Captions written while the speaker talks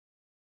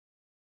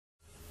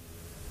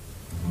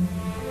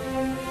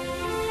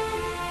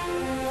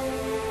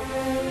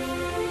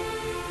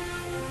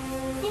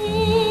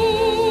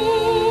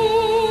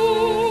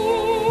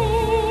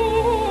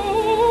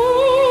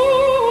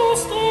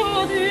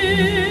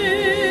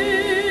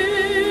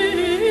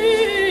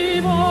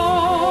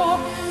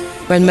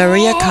When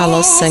Maria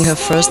Callas sang her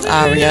first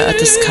aria at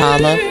the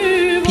Scala,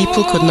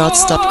 people could not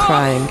stop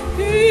crying.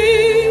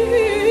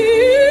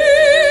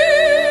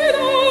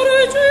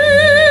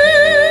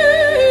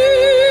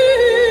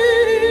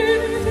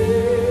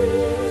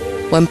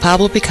 When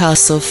Pablo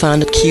Picasso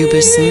founded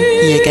Cubism,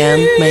 he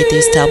again made the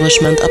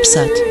establishment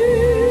upset.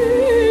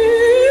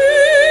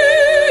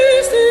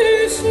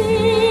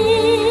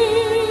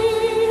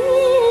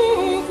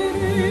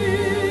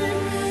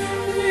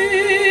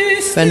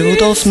 When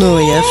Rudolf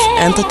Nureyev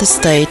entered the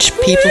stage,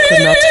 people could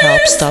not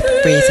help stop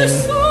breathing.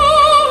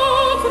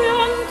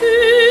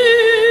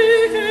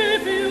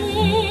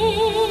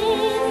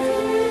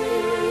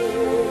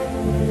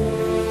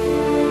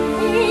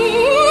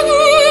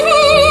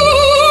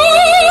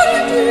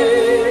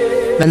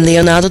 When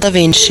Leonardo da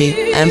Vinci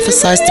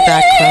emphasized the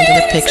background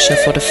in a picture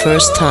for the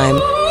first time,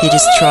 he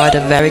destroyed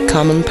a very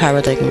common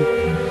paradigm.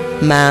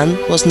 Man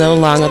was no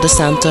longer the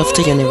center of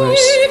the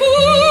universe.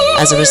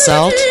 As a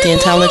result, the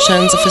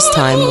intelligence of his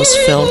time was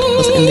filled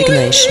with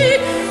indignation.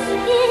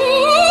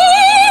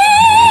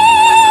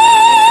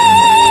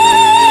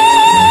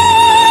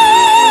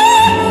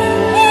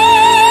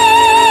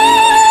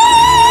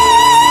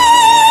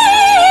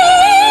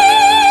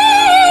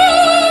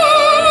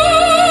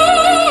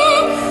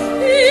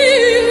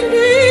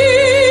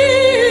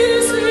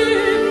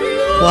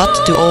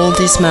 What do all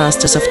these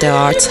masters of their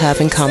arts have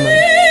in common?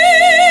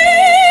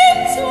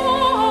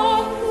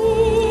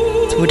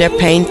 Through their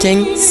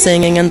painting,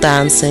 singing and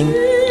dancing,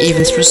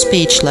 even through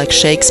speech like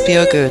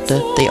Shakespeare or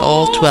Goethe, they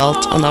all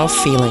dwelt on our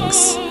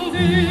feelings.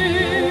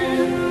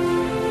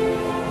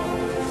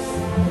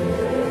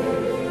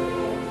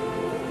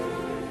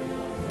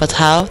 But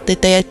how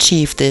did they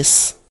achieve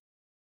this?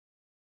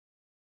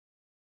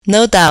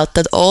 No doubt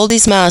that all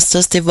these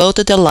masters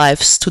devoted their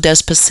lives to their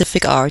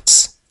specific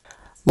arts.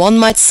 One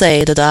might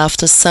say that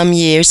after some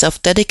years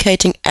of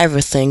dedicating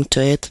everything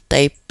to it,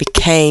 they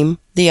became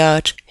the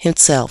art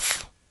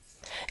itself.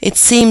 It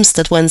seems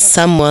that when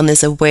someone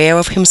is aware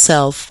of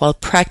himself while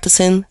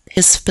practicing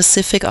his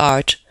specific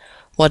art,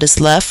 what is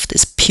left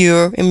is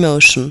pure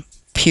emotion,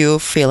 pure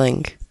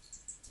feeling.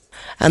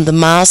 And the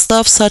master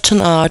of such an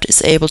art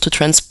is able to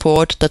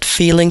transport that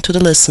feeling to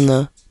the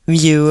listener,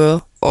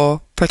 viewer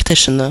or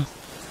practitioner.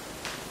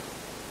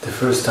 The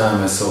first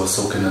time I saw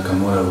Budo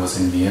Nakamura was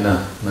in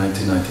Vienna,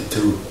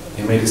 1992.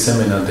 He made a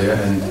seminar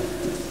there, and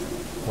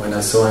when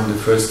I saw him the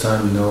first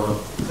time, you know,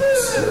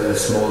 a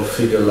small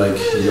figure like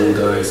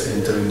Yoda is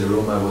entering the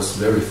room, I was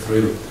very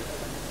thrilled.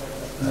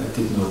 I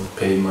did not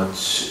pay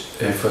much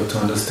effort to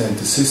understand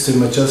the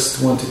system. I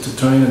just wanted to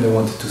train and I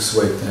wanted to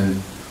sweat,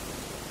 and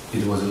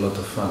it was a lot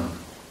of fun.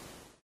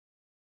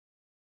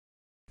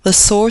 The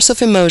source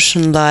of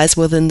emotion lies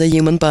within the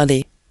human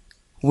body.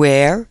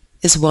 Where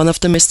is one of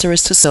the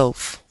mysteries to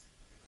solve.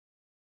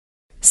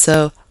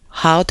 So,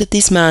 how did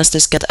these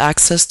masters get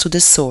access to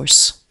this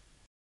source?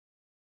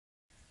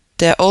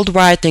 There are old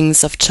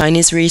writings of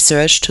Chinese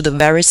research to the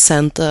very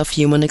center of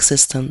human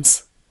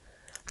existence.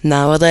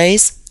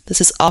 Nowadays, this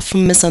is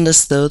often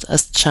misunderstood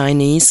as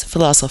Chinese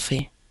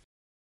philosophy.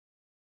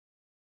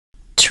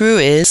 True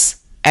is,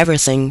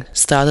 everything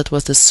started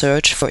with the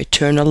search for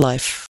eternal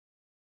life.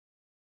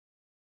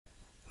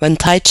 When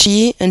Tai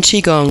Chi and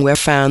Qigong were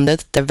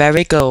founded, their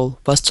very goal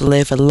was to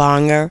live a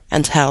longer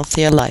and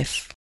healthier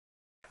life.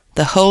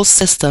 The whole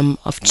system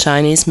of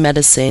Chinese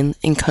medicine,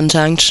 in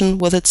conjunction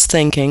with its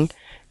thinking,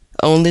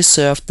 only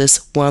served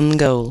this one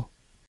goal.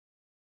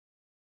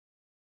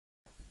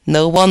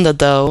 No wonder,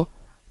 though,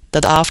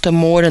 that after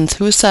more than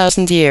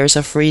 2,000 years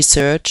of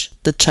research,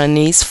 the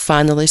Chinese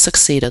finally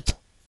succeeded.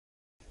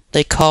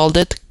 They called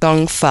it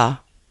Gong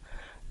Fa,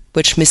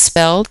 which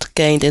misspelled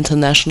gained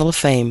international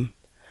fame.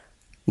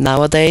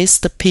 Nowadays,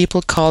 the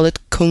people call it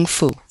Kung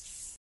Fu.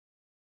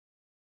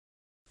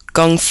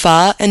 Gong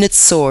Fa in its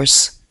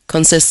source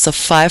consists of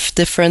 5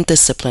 different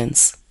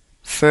disciplines.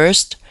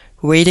 First,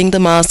 reading the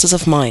masters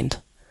of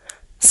mind,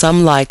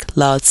 some like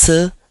Lao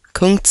Tzu,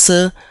 Kung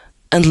Tzu,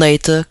 and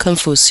later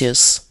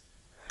Confucius.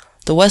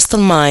 The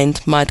Western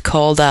mind might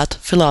call that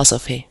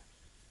philosophy.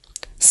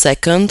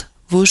 Second,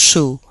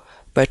 Wushu,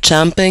 where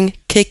jumping,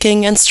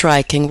 kicking and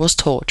striking was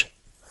taught.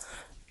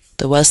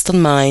 The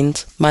Western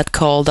mind might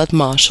call that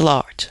martial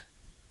art.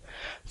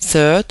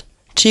 Third,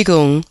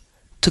 Qigong,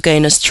 to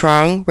gain a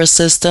strong,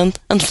 resistant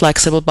and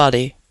flexible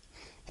body.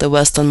 The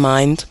Western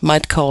mind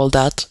might call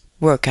that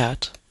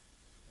workout.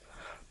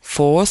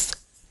 Fourth,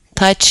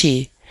 Tai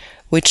Chi,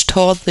 which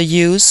taught the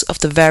use of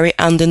the very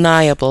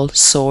undeniable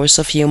source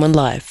of human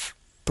life,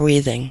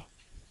 breathing.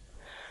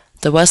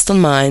 The Western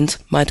mind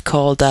might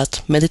call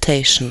that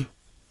meditation.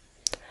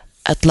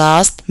 At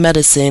last,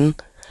 medicine,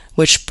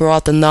 which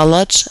brought the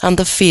knowledge and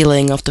the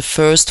feeling of the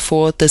first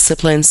 4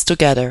 disciplines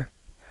together.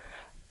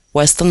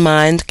 Western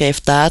mind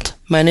gave that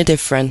many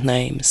different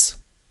names.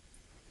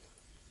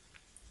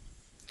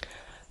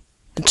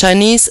 The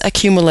Chinese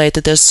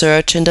accumulated their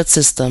search in that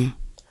system.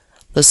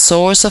 The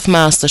source of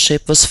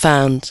mastership was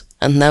found,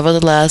 and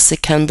nevertheless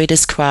it can be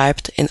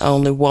described in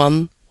only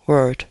one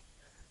word: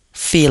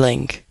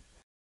 feeling.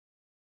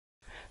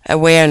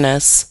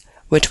 Awareness,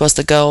 which was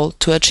the goal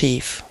to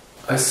achieve.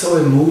 I saw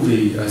a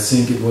movie, I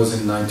think it was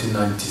in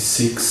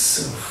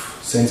 1996, of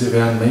Sensei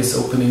Mei's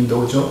opening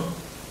dojo.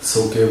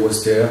 Soke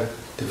was there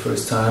the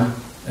first time,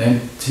 and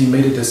he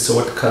made it a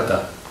sword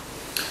kata.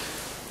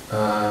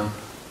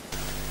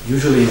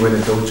 Usually when a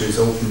dojo is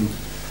opened,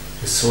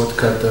 a sword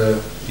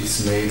kata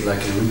is made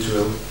like a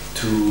ritual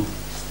to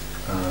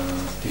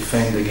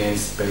defend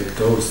against bad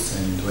ghosts.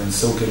 And when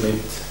Soke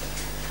made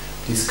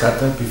this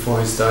kata before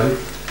he started,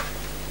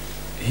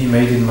 he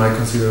made, in my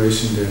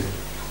consideration, the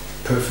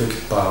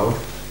perfect bow.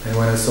 And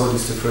when I saw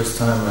this the first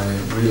time,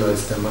 I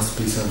realized there must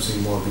be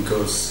something more,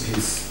 because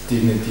his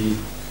dignity,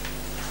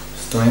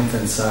 strength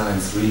and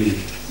silence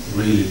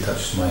really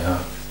touched my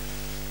heart.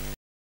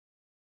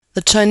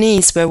 The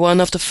Chinese were one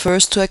of the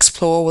first to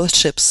explore with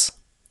ships,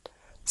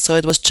 so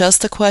it was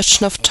just a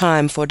question of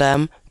time for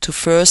them to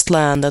first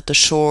land at the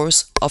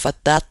shores of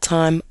at that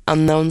time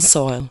unknown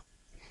soil.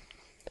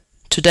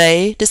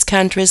 Today this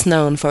country is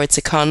known for its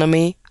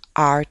economy,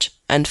 art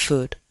and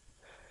food.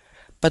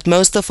 But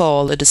most of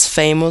all it is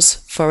famous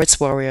for its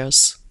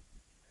warriors.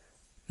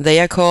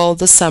 They are called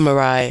the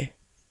samurai,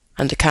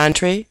 and the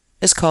country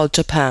is called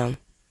Japan.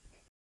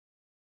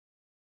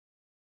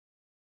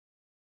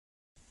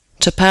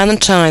 Japan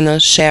and China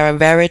share a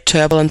very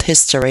turbulent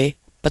history,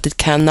 but it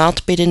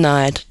cannot be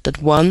denied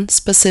that one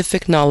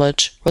specific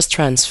knowledge was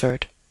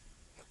transferred.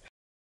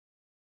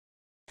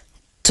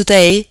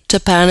 Today,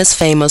 Japan is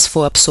famous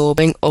for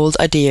absorbing old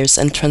ideas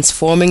and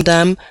transforming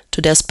them to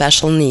their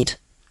special need,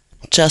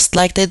 just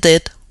like they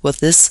did with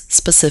this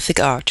specific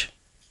art.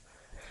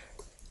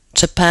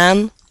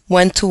 Japan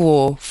went to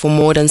war for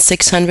more than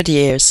 600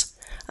 years,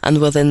 and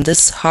within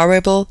this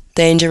horrible,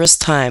 dangerous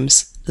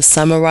times, the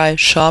samurai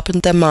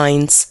sharpened their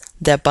minds,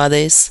 their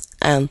bodies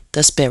and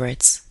their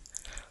spirits.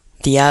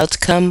 The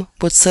outcome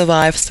would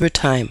survive through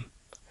time.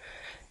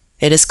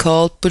 It is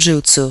called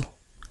Bujutsu,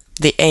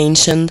 the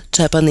ancient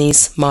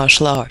Japanese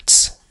martial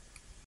arts.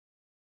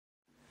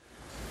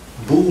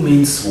 Bu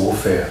means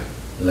warfare,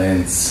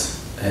 lance,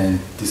 and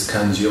this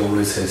kanji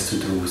always has to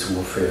do with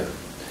warfare.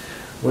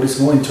 What is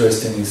more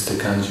interesting is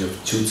the kanji of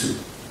jutsu.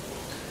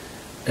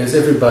 As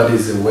everybody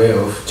is aware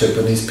of,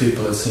 Japanese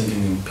people are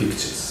thinking in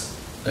pictures,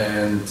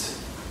 and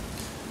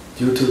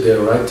due to their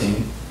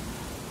writing,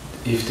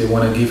 if they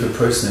want to give a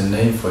person a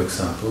name, for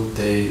example,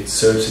 they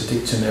search the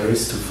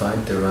dictionaries to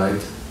find the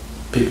right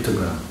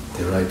pictogram,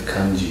 the right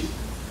kanji.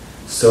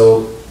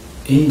 So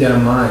in their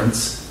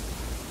minds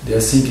they are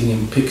thinking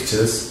in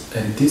pictures,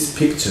 and these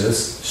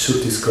pictures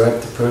should describe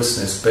the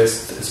person as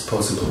best as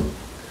possible.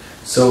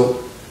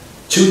 So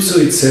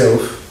jutsu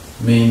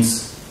itself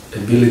means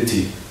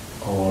ability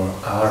or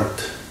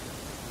art,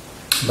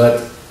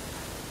 but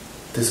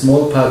the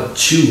small part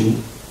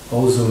ju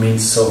also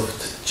means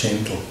soft,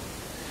 gentle.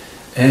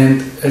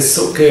 And as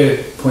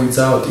Soke points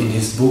out in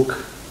his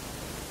book,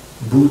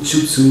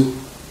 Bujutsu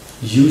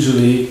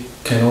usually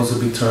can also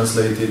be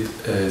translated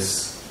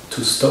as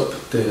to stop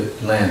the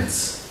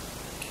lance.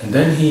 And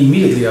then he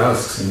immediately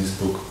asks in his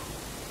book,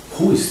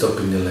 who is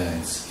stopping the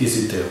lance? Is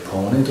it the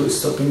opponent who is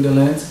stopping the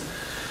lance?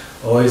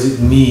 Or is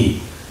it me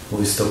who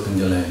is stopping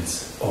the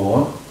lance?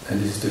 Or, and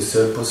this is the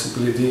third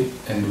possibility,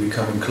 and we're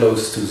coming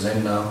close to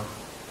Zen now,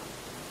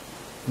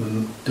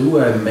 do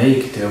I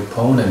make the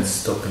opponent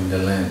stopping the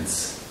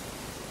lance?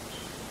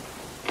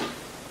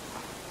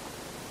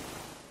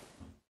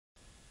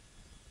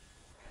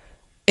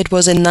 It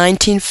was in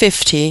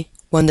 1950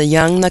 when the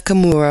young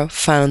Nakamura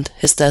found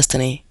his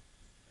destiny.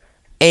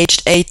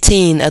 Aged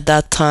 18 at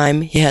that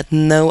time, he had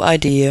no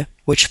idea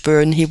which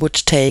burden he would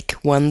take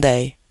one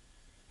day.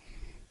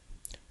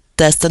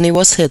 Destiny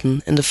was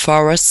hidden in the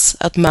forests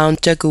at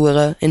Mount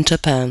Yagura in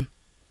Japan,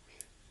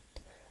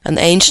 an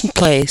ancient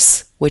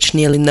place which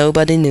nearly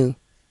nobody knew.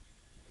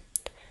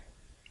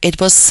 It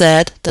was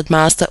said that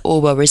Master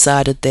Oba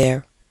resided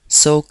there,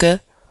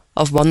 Soke,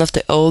 of one of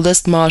the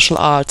oldest martial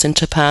arts in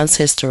Japan's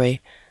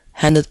history,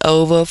 handed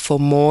over for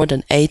more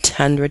than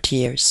 800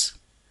 years.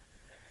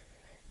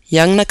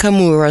 Young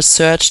Nakamura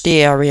searched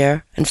the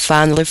area and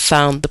finally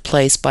found the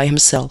place by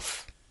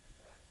himself.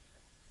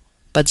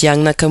 But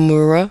young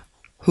Nakamura,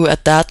 who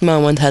at that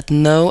moment had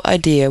no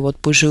idea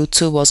what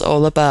Bujutsu was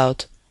all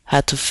about,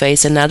 had to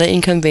face another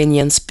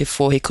inconvenience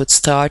before he could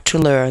start to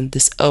learn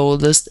this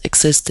oldest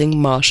existing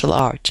martial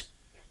art.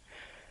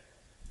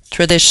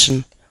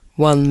 Tradition,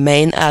 one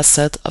main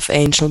asset of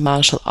ancient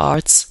martial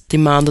arts,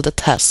 demanded a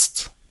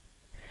test.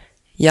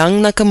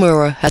 Young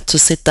Nakamura had to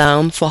sit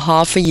down for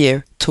half a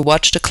year to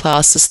watch the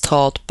classes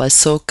taught by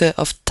Soke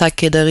of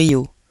Takeda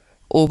Ryu,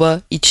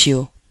 Oba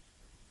Ichio.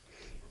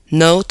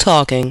 No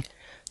talking,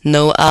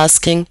 no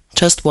asking,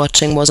 just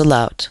watching was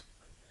allowed.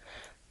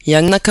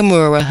 Young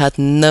Nakamura had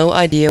no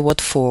idea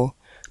what for,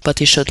 but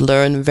he should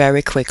learn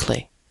very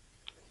quickly.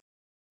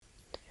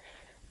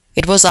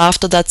 It was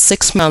after that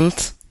 6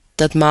 months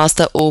that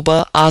Master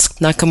Oba asked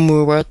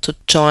Nakamura to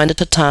join the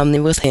tatami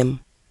with him.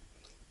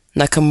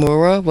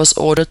 Nakamura was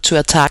ordered to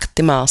attack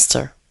the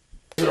master.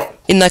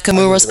 In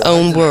Nakamura's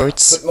own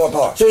words,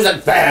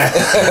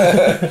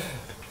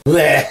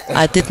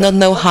 I did not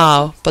know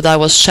how, but I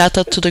was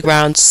shattered to the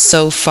ground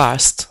so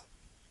fast.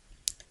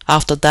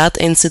 After that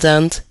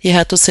incident, he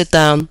had to sit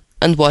down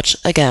and watch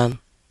again,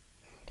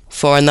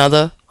 for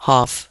another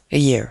half a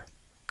year.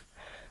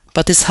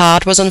 But his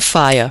heart was on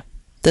fire,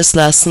 this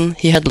lesson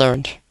he had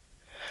learned.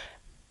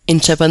 In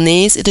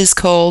Japanese it is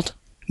called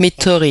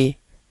mitori,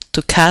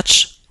 to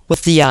catch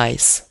with the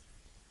eyes.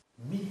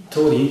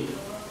 Mitori,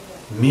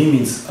 mi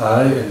means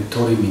eye and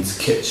tori means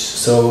catch.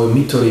 So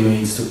mitori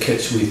means to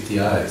catch with the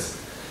eyes.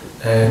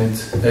 And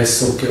as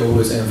Soke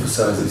always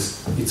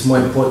emphasizes, it's more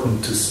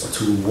important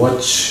to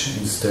watch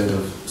instead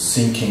of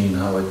thinking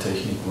how a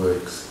technique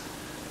works.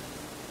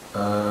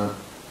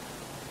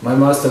 My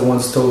master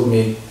once told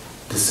me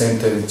the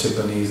sentence in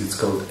Japanese, it's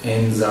called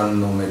En-zan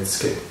no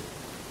metsuke.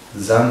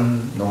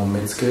 Zan no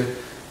metsuke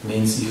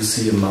means you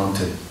see a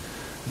mountain.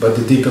 But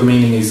the deeper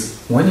meaning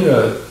is when you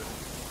are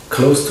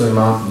close to a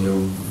mountain,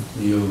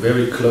 you're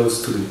very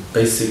close to the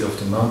basic of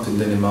the mountain,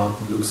 then the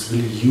mountain looks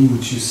really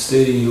huge.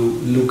 You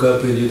look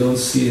up and you don't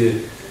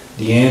see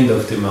the end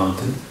of the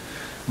mountain.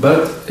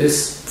 But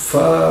as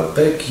far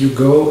back you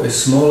go,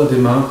 as smaller the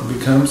mountain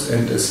becomes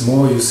and as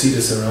more you see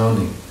the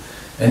surrounding.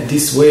 And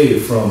this way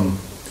from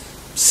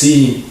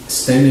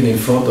standing in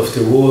front of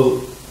the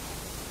wall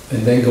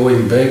and then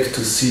going back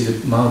to see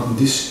the mountain,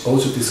 this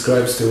also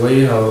describes the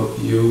way how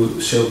you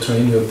shall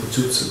train your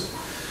Bujutsu.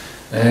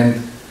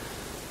 And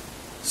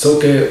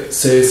Soke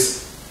says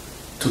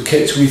to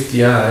catch with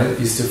the eye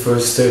is the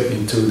first step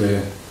into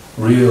the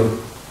real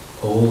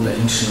old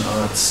ancient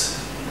arts.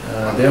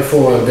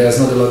 Therefore, there's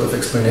not a lot of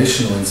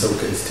explanation when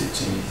Soke is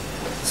teaching.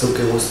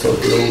 Soke was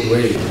taught the old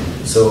way.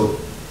 So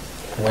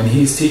when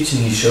he's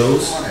teaching, he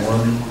shows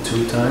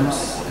 1-2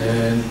 times,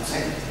 and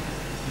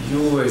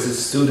you as a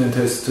student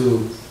have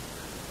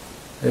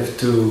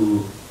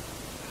to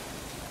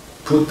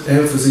put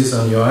emphasis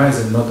on your eyes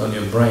and not on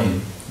your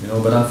brain. You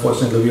know, but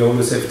unfortunately we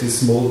always have this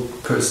small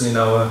person in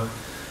our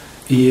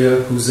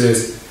ear who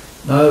says,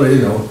 I already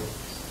know,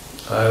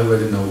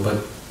 but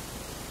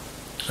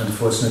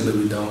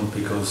unfortunately we don't,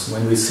 because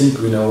when we think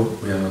we know,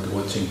 we are not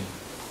watching.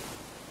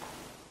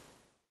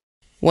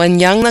 When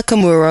young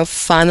Nakamura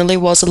finally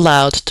was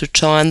allowed to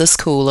join the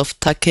school of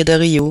Takeda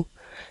Ryu,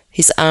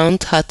 his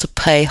aunt had to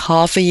pay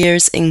half a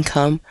year's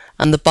income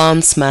and the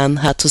bondsman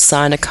had to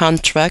sign a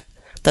contract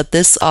that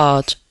this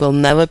art will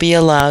never be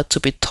allowed to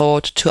be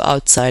taught to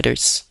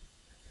outsiders.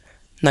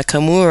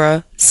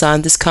 Nakamura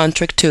signed this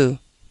contract too,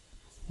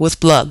 with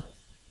blood,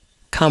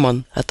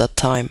 common at that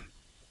time.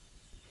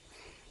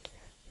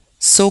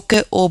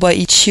 Soke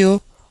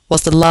Oba-ichio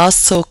was the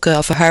last soke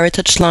of a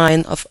heritage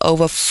line of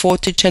over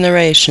 40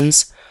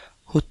 generations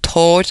who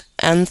taught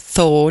and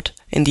thought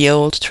in the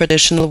old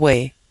traditional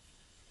way.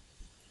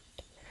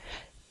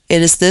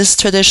 It is this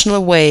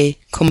traditional way,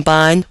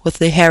 combined with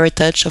the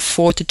heritage of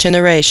 40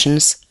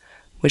 generations,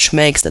 which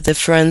makes the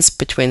difference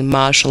between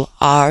martial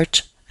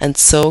art and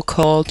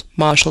so-called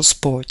martial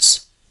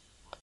sports.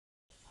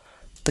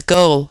 The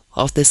goal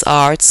of these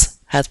arts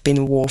had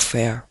been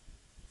warfare.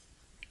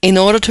 In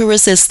order to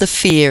resist the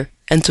fear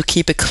and to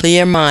keep a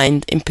clear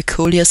mind in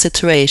peculiar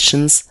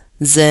situations,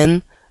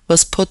 Zen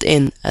was put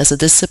in as a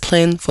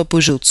discipline for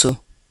Bujutsu.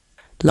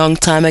 Long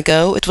time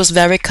ago, it was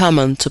very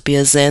common to be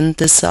a Zen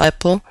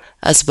disciple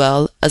as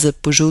well as a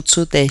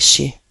Bujutsu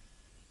Deshi.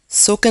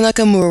 Soke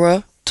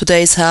Nakamura,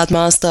 today's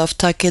headmaster of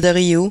Takeda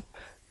Ryu,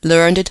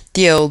 learned it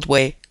the old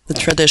way, the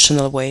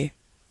traditional way.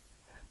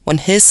 When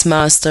his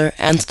master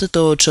entered the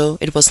dojo,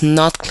 it was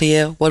not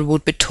clear what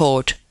would be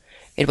taught.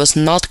 It was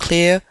not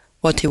clear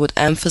what he would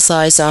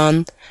emphasize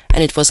on,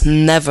 and it was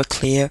never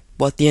clear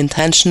what the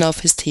intention of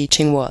his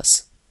teaching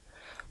was.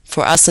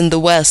 For us in the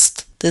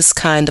West, this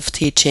kind of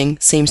teaching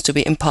seems to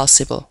be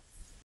impossible.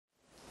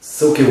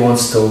 Soke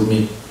once told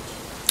me,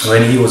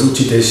 when he was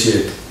Uchideshi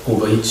at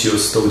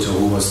Oba-ichio's dojo,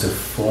 who was the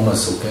former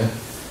Soke,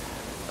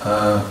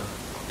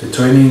 the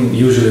training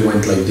usually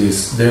went like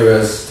this. There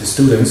was the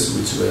students,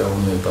 which were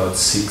only about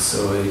 6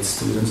 or 8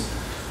 students,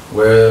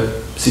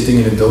 were sitting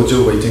in the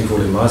dojo waiting for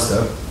the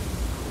master.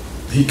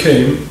 He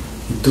came,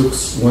 he took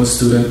one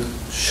student,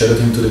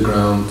 shuttled him to the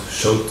ground,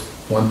 showed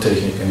one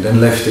technique, and then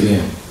left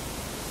again.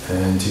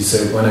 And he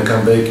said, when I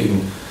come back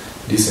in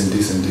this and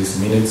this and this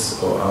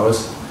minutes or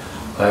hours,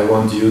 I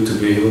want you to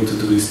be able to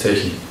do this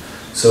technique.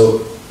 So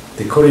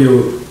the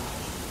Koryu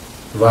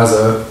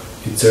Waza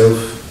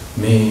itself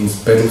means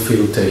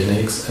battlefield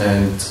techniques,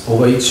 and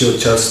Oba-ichio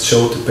just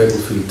showed the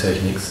battlefield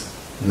techniques,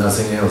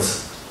 nothing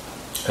else.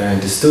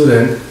 And the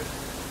student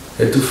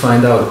had to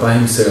find out by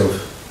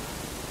himself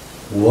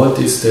what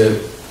is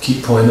the key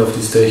point of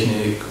this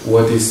technique,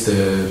 what is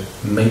the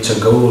major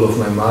goal of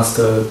my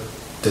master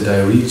that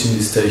I reach in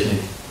this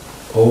technique.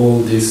 All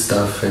this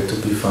stuff had to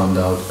be found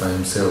out by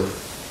himself.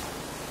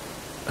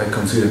 I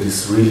consider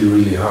this really,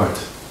 really hard.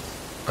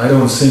 I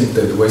don't think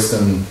that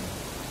Western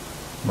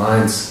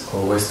minds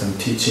or Western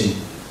teaching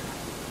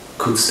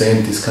could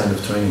stand this kind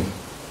of training,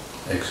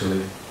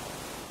 actually.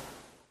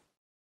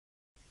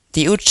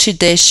 The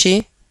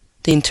Uchideshi,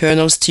 the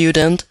internal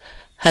student,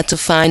 had to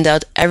find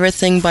out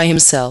everything by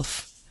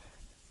himself,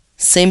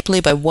 simply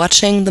by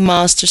watching the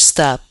master's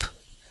step,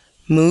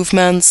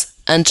 movements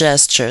and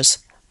gestures,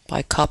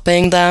 by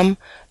copying them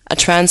a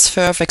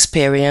transfer of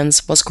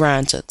experience was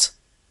granted.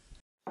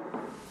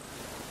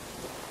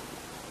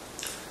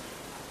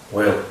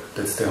 Well,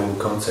 that's the whole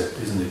concept,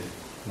 isn't it?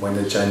 When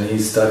the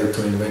Chinese started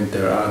to invent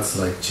their arts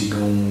like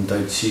Qigong,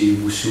 Tai Chi,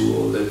 Wushu,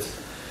 all that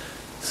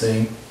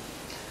thing,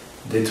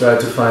 they tried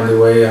to find a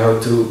way how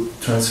to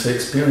transfer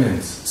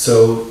experience.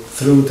 So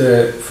through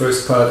the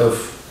first part of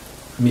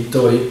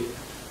Mitoi,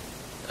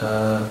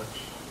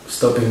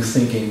 stopping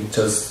thinking,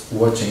 just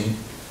watching,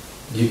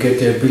 you get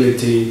the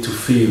ability to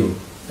feel.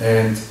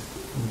 And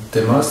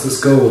the master's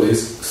goal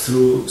is,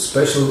 through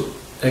special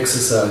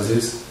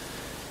exercises,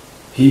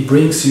 he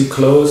brings you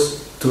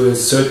close to a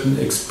certain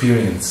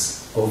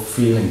experience of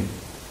feeling.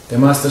 The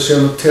master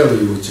shall not tell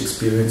you which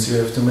experience you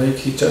have to make,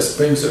 he just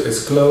brings you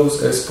as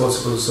close as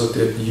possible so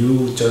that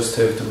you just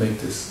have to make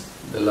this,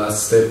 the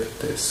last step,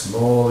 the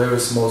small, very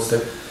small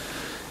step,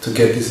 to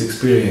get this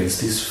experience,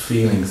 these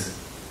feelings.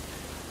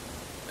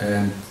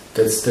 And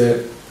that's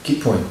the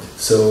key point.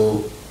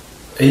 So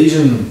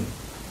Asian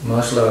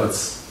martial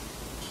arts,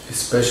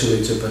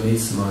 especially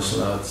Japanese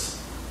martial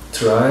arts,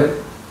 try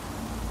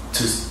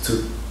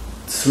to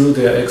through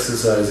their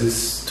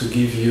exercises to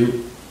give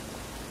you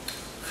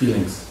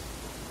feelings.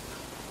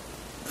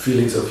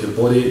 Feelings of your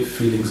body,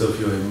 feelings of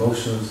your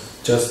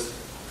emotions, just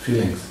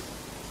feelings.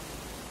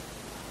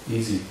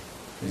 Easy,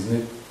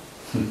 isn't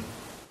it?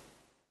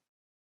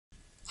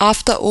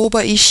 After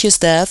Oba-Ishi's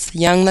death,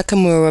 young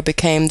Nakamura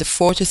became the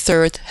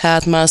 43rd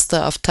headmaster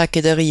of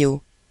Takeda Ryu.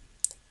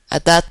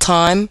 At that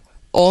time,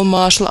 all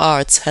martial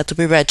arts had to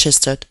be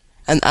registered,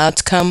 an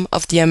outcome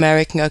of the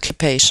American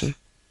occupation.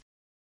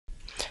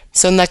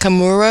 So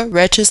Nakamura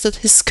registered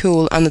his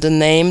school under the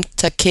name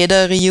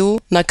Takeda Ryu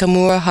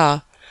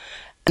Nakamura,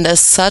 and as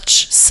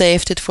such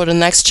saved it for the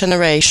next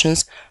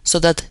generations so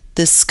that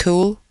this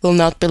school will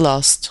not be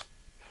lost.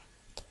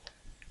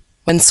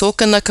 When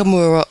Soka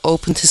Nakamura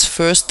opened his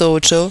first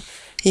dojo,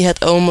 he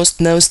had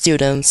almost no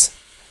students.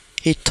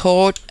 He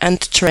taught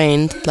and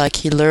trained like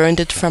he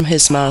learned it from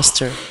his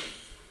master.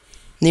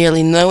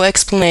 Nearly no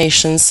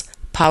explanations,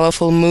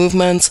 powerful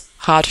movements,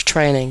 hard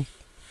training.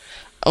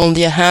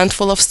 Only a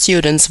handful of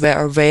students were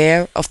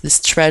aware of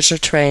this treasure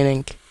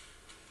training.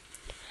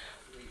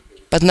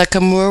 But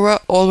Nakamura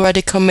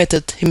already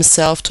committed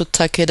himself to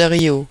Takeda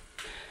Ryu,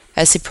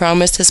 as he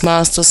promised his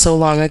master so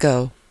long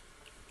ago.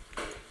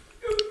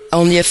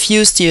 Only a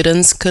few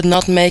students could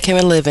not make him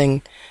a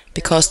living,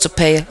 because to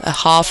pay a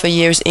half a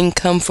year's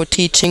income for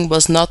teaching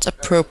was not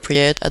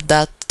appropriate at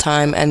that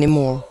time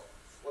anymore.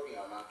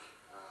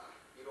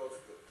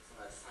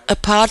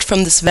 Apart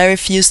from these very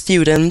few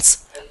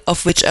students,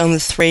 of which only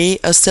 3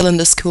 are still in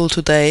the school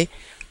today,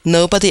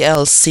 nobody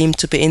else seemed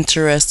to be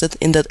interested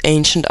in that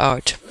ancient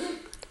art.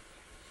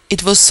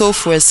 It was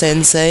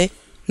Sofue-sensei,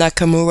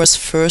 Nakamura's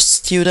first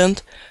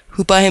student,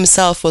 who by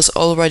himself was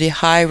already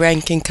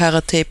high-ranking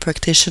karate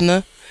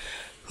practitioner,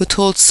 who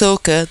told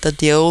Soka that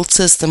the old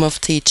system of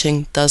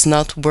teaching does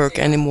not work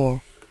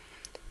anymore.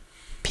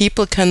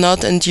 People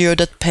cannot endure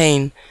that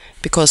pain,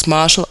 because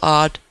martial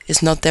art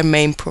is not their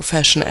main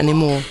profession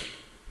anymore.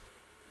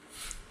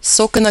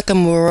 Soka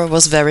Nakamura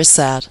was very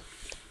sad.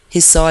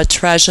 He saw a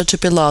treasure to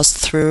be lost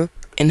through,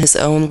 in his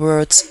own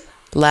words,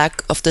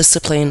 lack of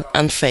discipline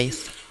and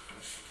faith.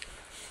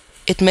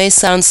 It may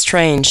sound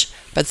strange,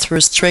 but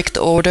through strict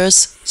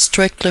orders,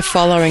 strictly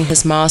following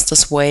his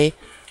master's way,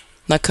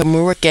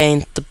 Nakamura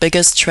gained the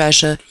biggest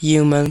treasure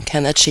human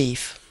can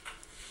achieve: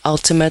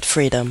 ultimate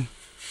freedom.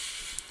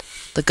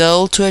 The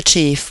goal to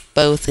achieve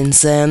both in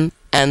Zen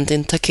and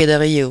in Takeda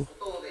Ryu.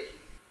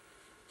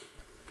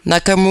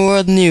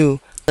 Nakamura knew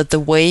that the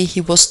way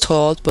he was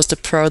taught was the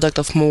product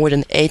of more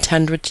than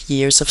 800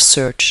 years of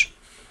search.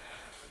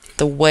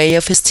 The way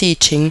of his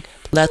teaching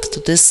led to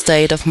this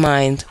state of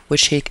mind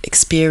which he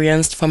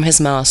experienced from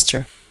his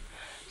master,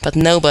 but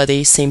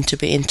nobody seemed to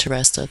be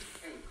interested.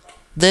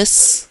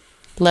 This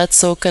led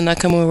Soka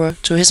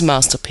Nakamura to his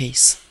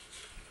masterpiece.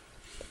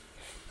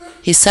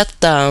 He sat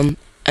down,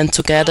 and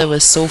together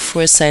with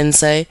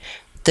Sofue-sensei,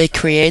 they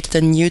created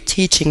a new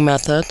teaching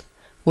method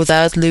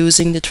without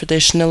losing the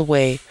traditional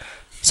way,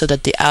 so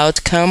that the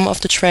outcome of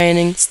the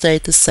training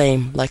stayed the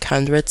same like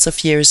hundreds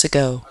of years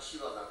ago.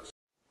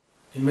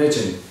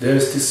 Imagine,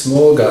 there's this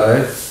small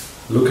guy,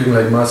 looking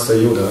like Master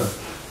Yoda,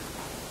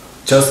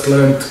 just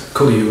learned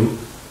Koryu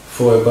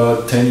for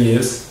about 10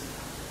 years,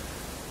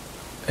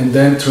 and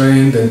then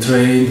trained and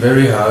trained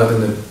very hard,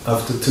 and then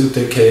after 2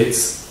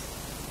 decades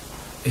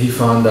he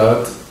found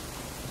out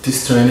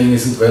this training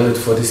isn't valid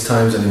for these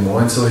times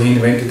anymore, and so he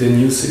invented a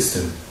new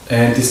system.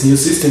 And this new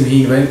system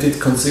he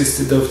invented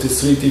consisted of these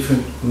 3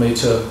 different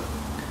major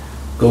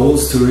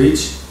goals to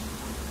reach,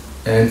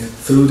 and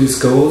through these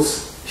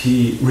goals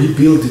he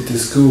rebuilt the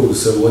school.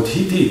 So what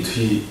he did,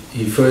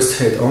 he first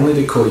had only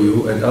the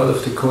Koryu, and out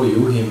of the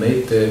Koryu he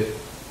made the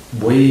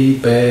way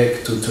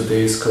back to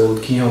today's called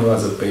Kihon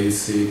Waza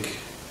Basic,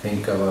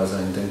 Henka Waza,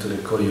 and then to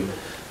the Koryu.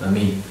 I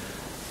mean,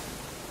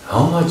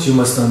 how much you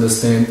must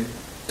understand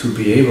to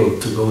be able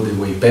to go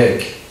the way back.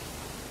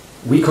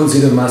 We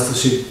consider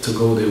mastership to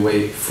go the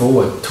way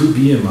forward, to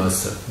be a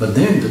master, but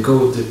then to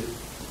go the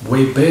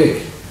way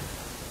back,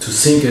 to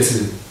think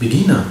as a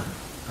beginner,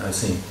 I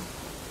think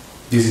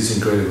this is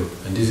incredible,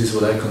 and this is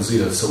what I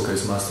consider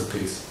Soka's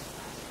masterpiece.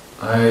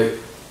 I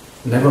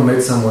never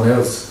met someone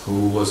else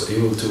who was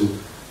able to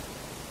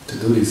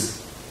do this.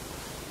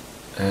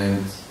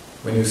 And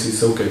when you see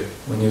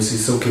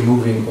Soke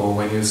moving, or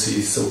when you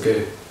see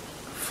Soke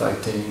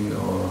fighting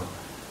or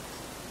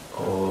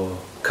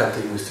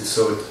cutting with the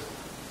sword,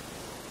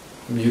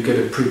 you get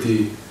a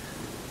pretty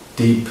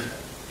deep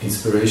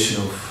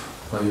inspiration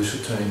of how you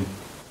should train.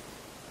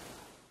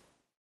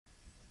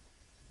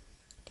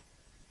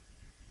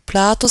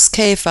 Plato's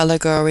cave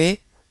allegory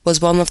was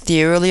one of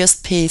the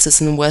earliest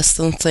pieces in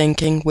Western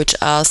thinking which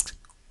asked,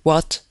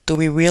 what do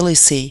we really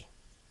see?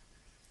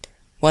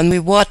 When we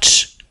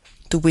watch,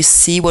 do we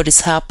see what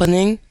is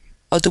happening,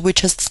 or do we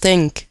just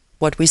think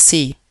what we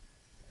see?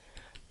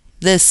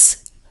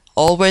 This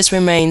always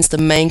remains the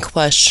main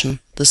question,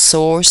 the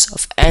source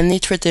of any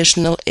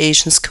traditional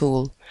Asian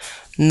school,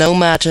 no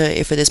matter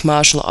if it is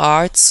martial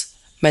arts,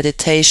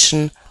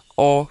 meditation,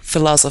 or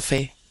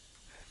philosophy.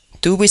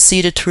 Do we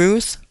see the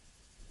truth?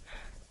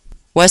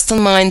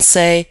 Western minds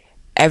say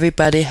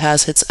everybody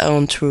has its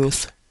own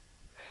truth.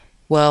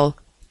 Well,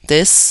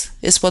 this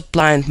is what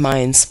blind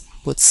minds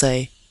would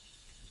say.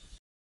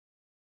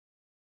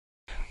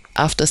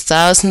 After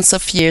thousands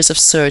of years of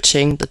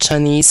searching, the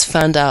Chinese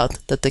found out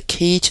that the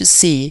key to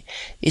see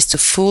is to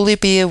fully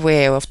be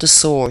aware of the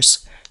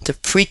source, the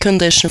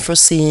precondition for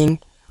seeing,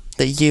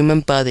 the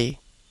human body.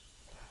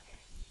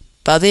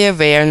 Body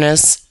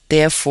awareness,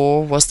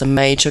 therefore, was the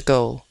major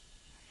goal.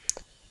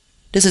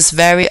 This is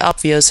very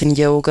obvious in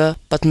yoga,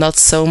 but not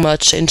so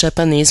much in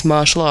Japanese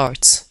martial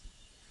arts.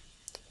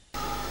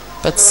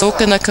 But Soke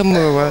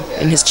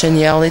Nakamura, in his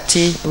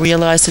geniality,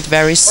 realized it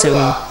very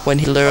soon when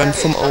he learned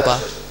from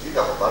Oba.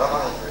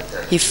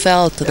 He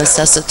felt the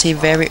necessity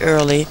very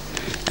early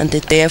and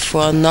did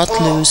therefore not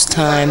lose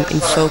time in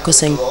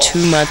focusing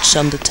too much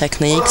on the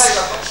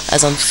techniques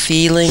as on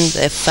feeling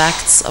the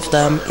effects of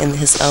them in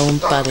his own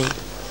body.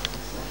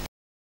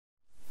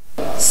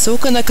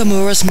 Soke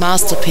Nakamura's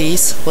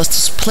masterpiece was to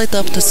split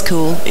up the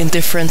school in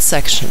different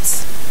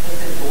sections.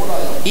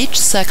 Each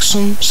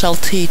section shall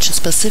teach a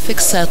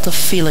specific set of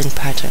feeling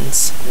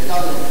patterns,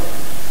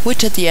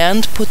 which at the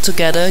end put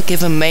together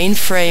give a main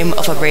frame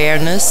of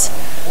awareness,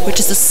 which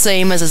is the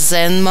same as a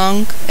Zen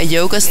monk, a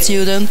yoga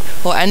student,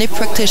 or any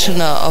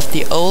practitioner of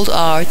the old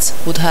arts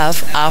would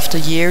have after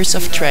years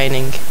of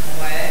training.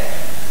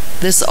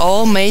 This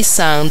all may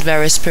sound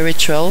very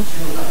spiritual,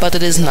 but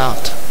it is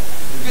not.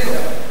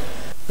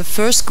 The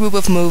first group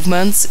of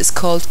movements is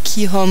called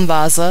Kihon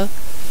Waza,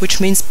 which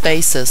means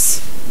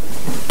basis.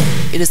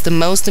 It is the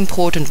most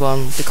important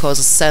one because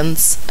a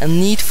sense and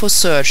need for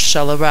search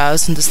shall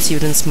arouse in the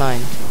student's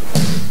mind.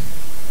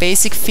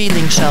 Basic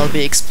feelings shall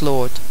be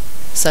explored,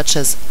 such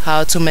as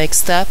how to make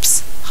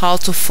steps, how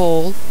to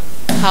fall,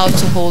 how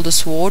to hold a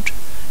sword,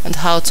 and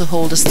how to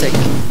hold a stick.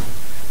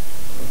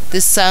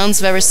 This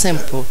sounds very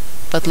simple,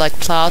 but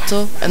like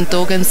Plato and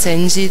Dogen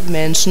Zenji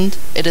mentioned,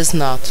 it is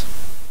not.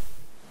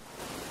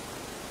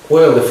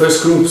 Well, the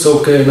first group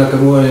Soke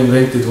Nakamura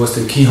invented was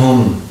the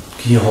Kihon.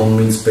 Kihon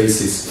means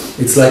basis.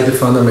 It's like the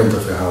fundament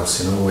of a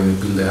house, you know, when you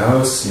build a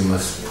house, you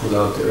must pull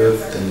out the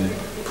earth, then you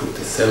put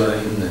the cellar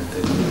in, and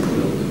then you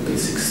put all the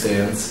basic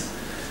stairs,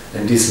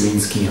 and this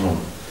means Kihon.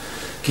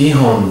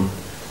 Kihon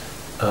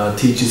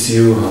teaches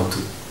you how to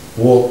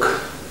walk,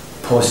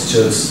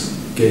 postures,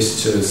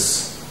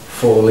 gestures,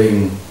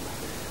 falling,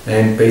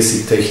 and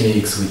basic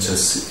techniques, which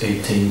are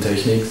 18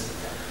 techniques.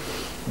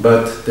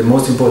 But the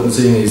most important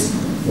thing is,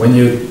 when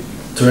you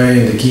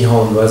train the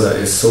Kihon Waza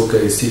as Soke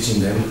is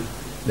teaching them,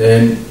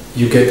 then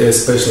you get a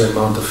special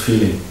amount of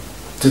feeling.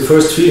 The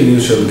first feeling you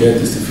shall get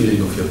is the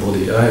feeling of your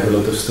body. I have a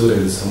lot of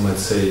students who might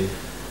say,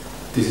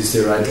 this is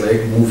the right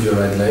leg, move your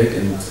right leg,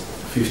 and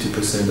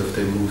 50% of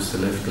them moves the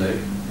left leg.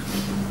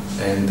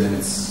 And then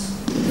it's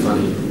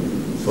funny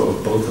for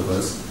both of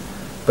us.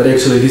 But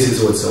actually this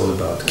is what it's all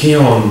about.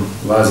 Kihon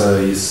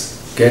Waza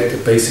is get a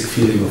basic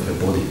feeling of your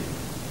body.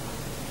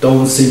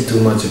 Don't think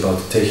too much about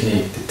the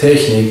technique. The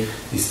technique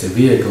is the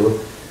vehicle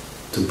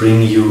to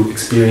bring you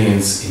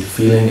experience in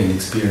feeling and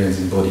experience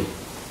in body.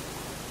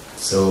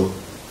 So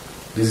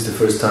this is the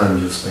first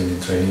time you spend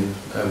in training.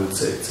 I would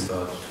say it's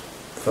about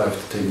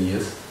 5 to 10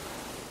 years.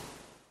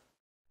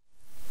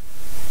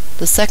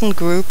 The second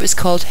group is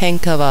called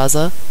Henka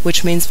Waza,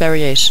 which means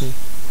variation.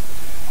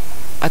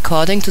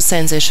 According to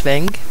Sensei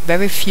Schwenk,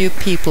 very few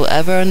people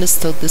ever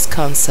understood this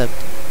concept,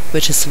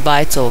 which is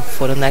vital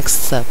for the next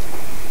step.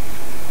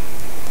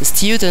 The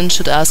student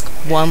should ask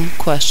one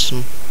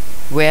question.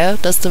 Where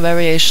does the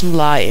variation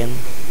lie in?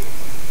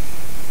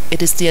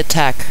 It is the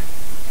attack.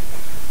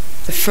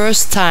 The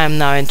first time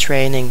now in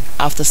training,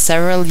 after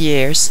several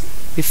years,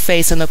 we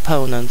face an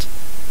opponent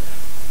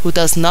who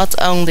does not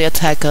only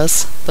attack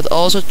us, but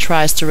also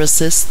tries to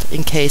resist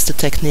in case the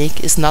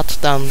technique is not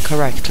done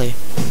correctly.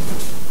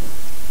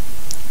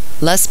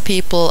 Less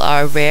people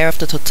are aware of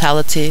the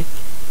totality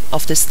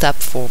of this step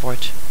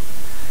forward.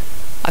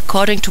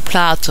 According to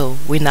Plato,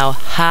 we now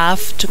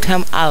have to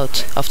come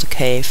out of the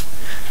cave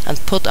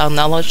and put our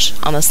knowledge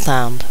on a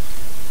stand.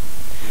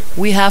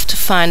 we have to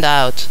find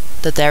out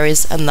that there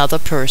is another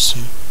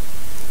person,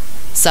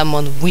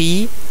 someone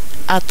we,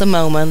 at the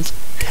moment,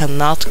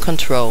 cannot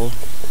control.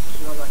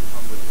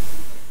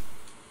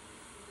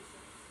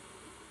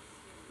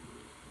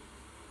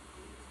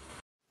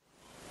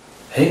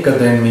 Henka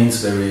then means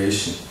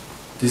variation.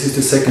 This is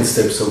the second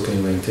step Soka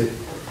invented.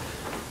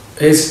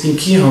 As in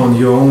Kihon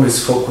you're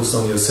always focused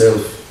on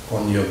yourself,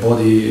 on your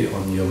body,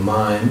 on your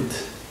mind.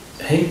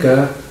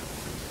 Henka,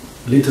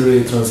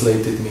 literally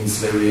translated, means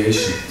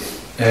variation.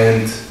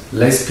 And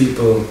less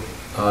people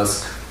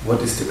ask,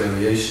 what is the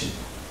variation?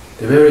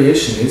 The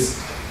variation is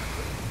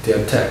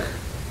the attack.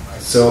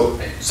 So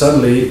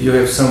suddenly you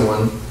have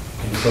someone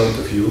in front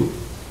of you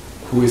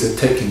who is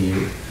attacking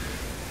you,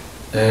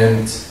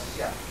 and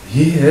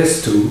he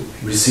has to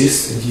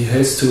resist and he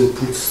has to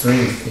put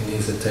strength in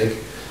his attack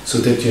so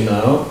that you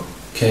now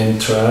can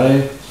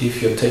try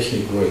if your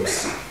technique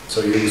works.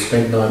 So you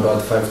spent now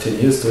about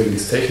 5-10 years doing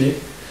this technique,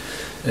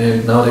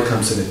 and now there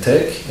comes an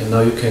attack, and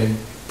now you can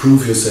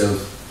prove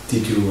yourself.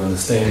 Did you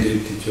understand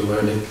it? Did you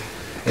learn it?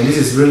 And this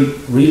is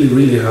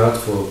really hard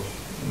for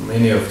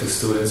many of the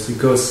students,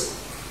 because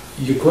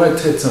you quite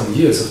had some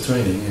years of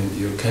training and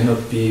you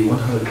cannot be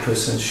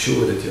 100%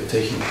 sure that your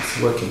technique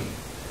is working.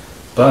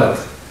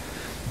 But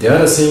the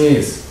other thing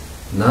is,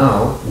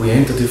 now we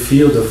enter the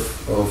field of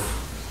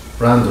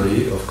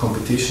randori, of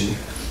competition,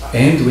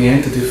 and we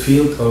enter the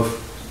field of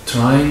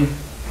trying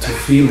to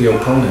feel the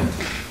opponent.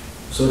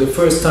 So the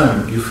first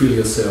time you feel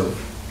yourself,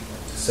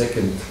 the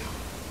second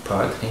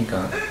part,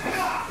 Henka,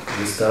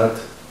 you start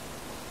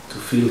to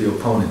feel the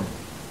opponent.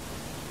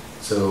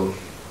 So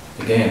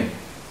again,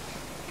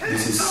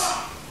 this is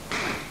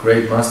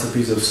great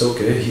masterpiece of Soke.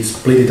 He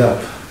split it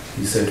up.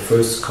 He said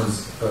first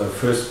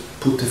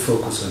put the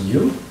focus on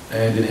you,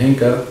 and in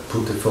Henka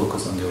put the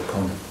focus on the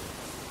opponent.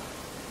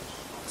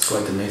 It's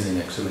quite amazing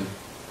actually.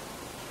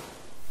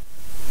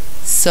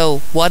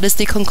 So, what is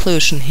the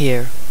conclusion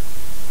here?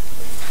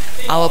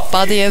 Our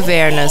body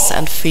awareness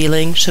and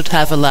feeling should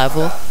have a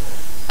level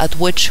at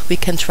which we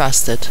can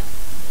trust it.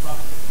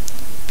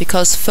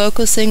 Because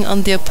focusing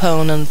on the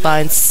opponent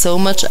binds so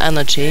much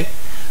energy,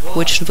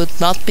 which would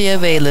not be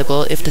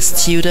available if the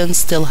student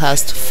still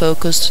has to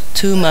focus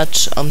too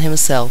much on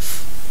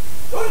himself.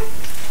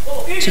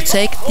 To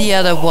take the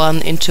other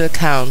one into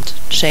account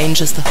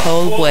changes the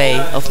whole way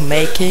of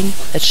making,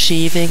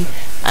 achieving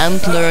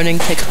and learning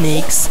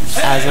techniques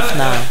as of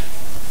now.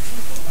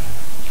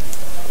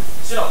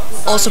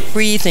 Also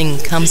breathing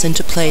comes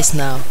into place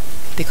now,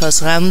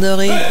 because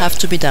randori have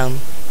to be done.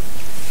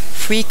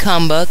 Free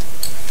combat,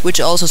 which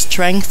also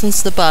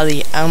strengthens the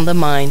body and the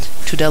mind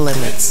to their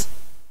limits.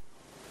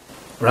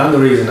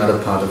 Randori is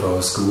another part of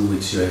our school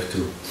which you have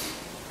to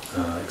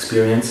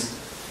experience.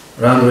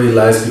 Randori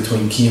lies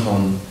between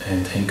Kihon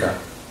and Henka.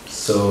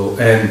 So,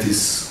 and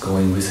is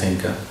going with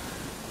Henka,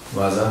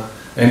 Waza,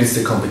 and it's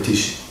the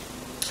competition.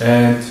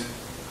 And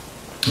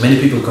many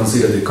people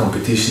consider the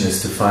competition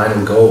as the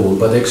final goal,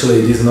 but actually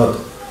it is not.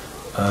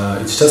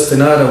 It's just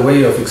another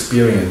way of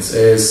experience,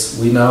 as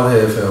we now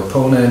have an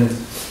opponent,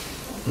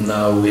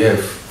 now we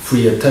have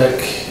free attack,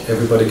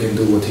 everybody can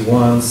do what he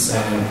wants,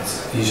 and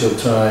he should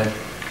try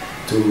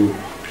to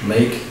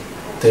make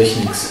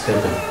techniques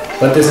happen.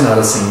 But there's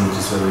another thing which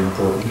is very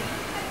important,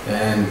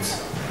 and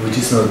which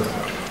is not,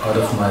 out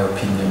of my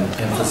opinion,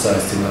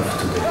 emphasized enough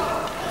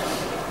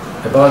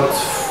today. About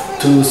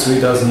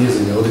 2,000-3,000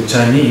 years ago, the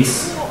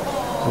Chinese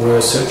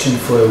were searching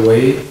for a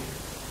way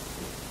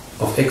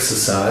of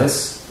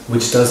exercise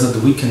which does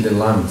not weaken the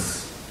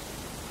lungs.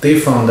 They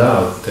found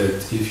out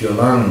that if your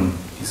lung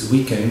is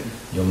weakened,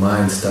 your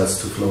mind starts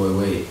to flow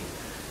away.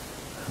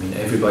 I mean,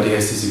 everybody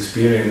has this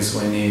experience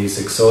when he is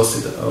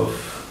exhausted of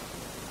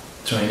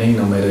training,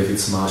 no matter if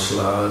it's martial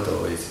art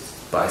or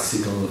it's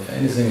bicycle,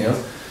 anything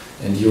else,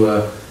 and you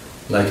are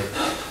like,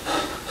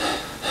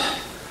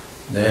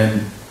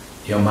 then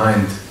your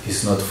mind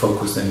is not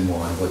focused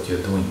anymore on what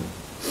you're doing.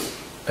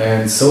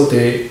 And so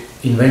they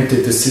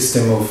invented the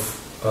system of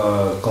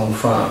Kung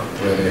Fu,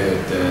 where they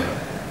had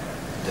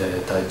the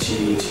Tai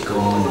Chi,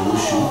 Qigong,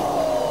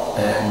 Wushu,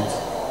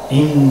 and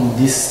in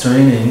this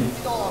training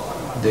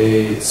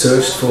they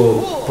searched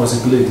for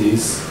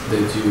possibilities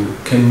that you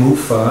can move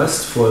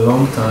fast for a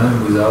long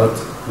time without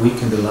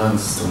weakening the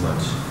lungs too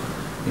much.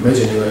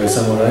 Imagine you are a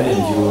samurai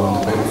and you are on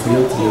the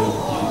battlefield, you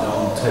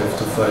don't have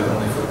to fight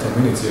only for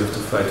 10 minutes, you have to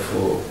fight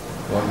for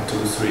 1, 2,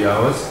 3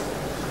 hours.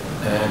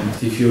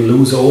 And if you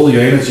lose all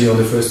your energy on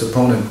the first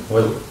opponent,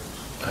 well,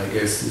 I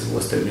guess this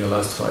was then your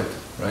last fight,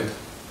 right?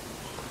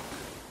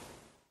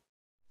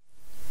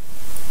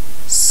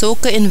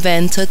 Soka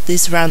invented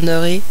this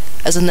randori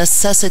as a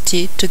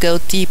necessity to go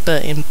deeper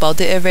in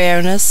body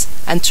awareness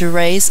and to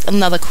raise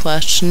another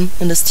question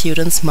in the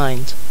student's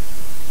mind.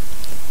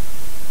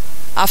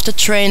 After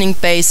training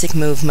basic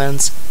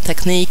movements,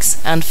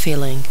 techniques and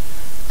feeling,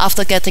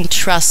 after getting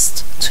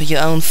trust to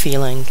your own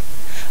feeling,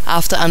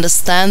 after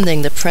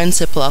understanding the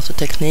principle of the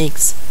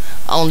techniques,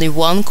 only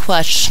one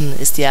question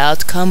is the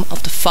outcome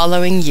of the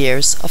following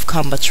years of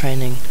combat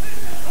training.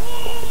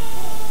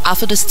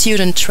 After the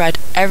student tried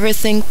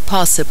everything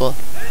possible,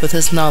 with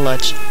his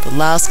knowledge, the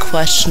last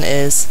question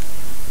is,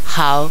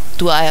 how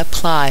do I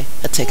apply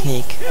a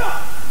technique?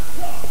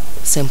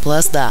 Simple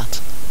as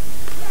that.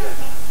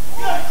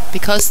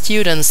 Because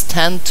students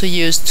tend to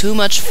use too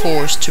much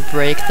force to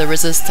break the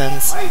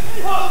resistance,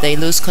 they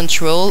lose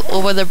control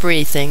over their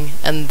breathing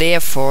and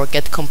therefore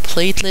get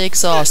completely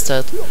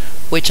exhausted,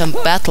 which on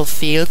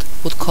battlefield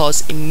would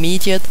cause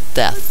immediate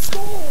death.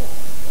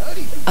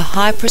 A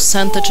high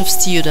percentage of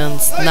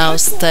students now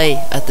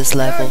stay at this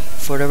level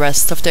for the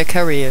rest of their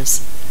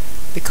careers,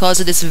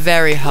 because it is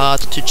very hard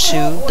to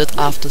chew that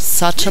after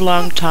such a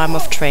long time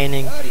of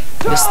training,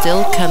 you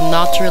still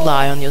cannot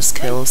rely on your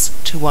skills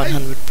to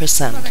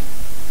 100%.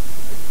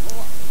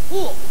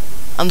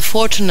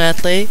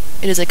 Unfortunately,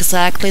 it is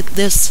exactly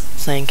this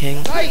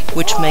thinking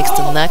which makes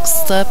the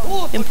next step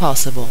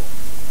impossible.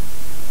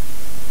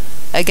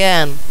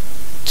 Again,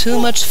 too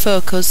much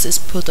focus is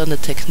put on the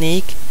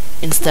technique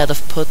instead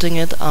of putting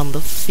it on the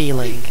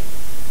feeling.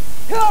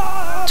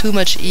 Too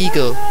much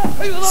ego,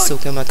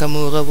 Takeda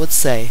Nakamura would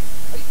say.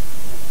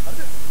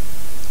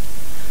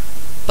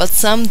 But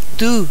some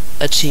do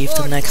achieve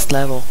the next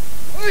level,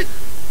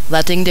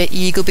 letting their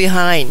ego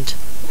behind,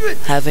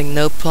 having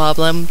no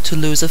problem to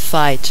lose a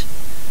fight,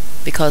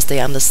 because they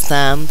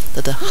understand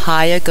that a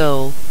higher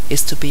goal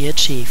is to be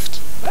achieved.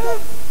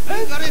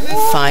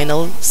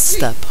 Final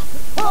step.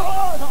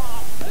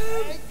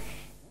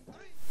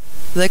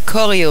 The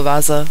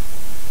Koryo-waza,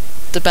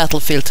 the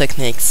battlefield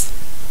techniques.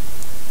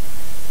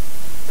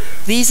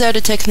 These are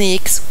the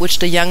techniques which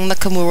the young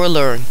Nakamura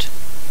learned.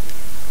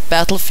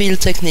 Battlefield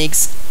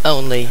techniques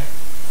only.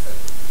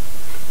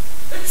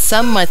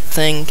 Some might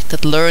think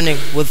that learning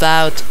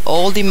without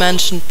all the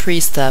mentioned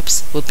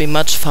pre-steps would be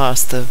much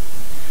faster,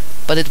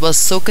 but it was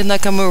Takeda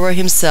Nakamura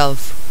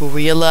himself who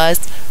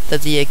realized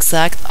that the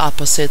exact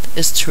opposite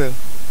is true.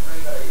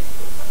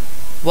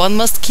 One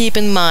must keep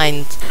in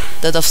mind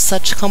that of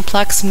such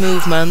complex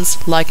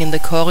movements like in the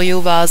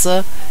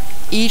Koryo-waza,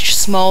 each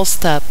small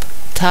step,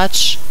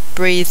 touch,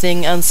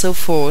 breathing and so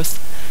forth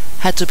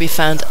had to be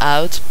found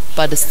out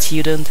by the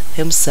student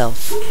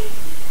himself.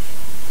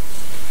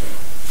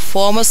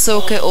 Former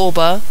Soke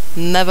Oba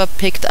never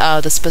picked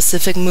out a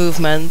specific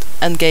movement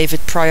and gave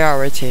it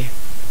priority.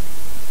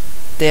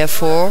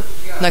 Therefore,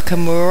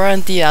 Nakamura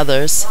and the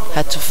others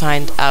had to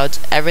find out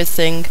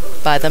everything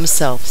by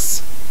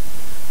themselves.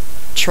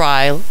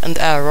 Trial and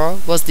error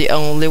was the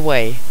only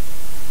way.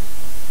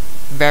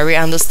 Very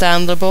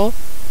understandable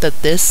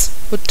that this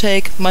would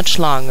take much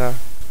longer.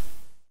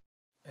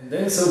 And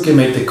then Soke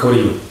made the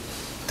Koryo.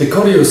 The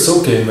Koryo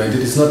Soke invented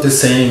is not the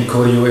same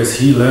Koryo as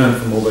he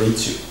learned from Oba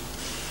Ichiu.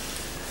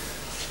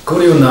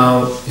 Koryo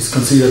now is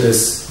considered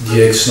as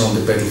the action on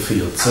the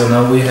battlefield. So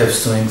now we have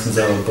strengthened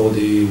our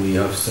body, we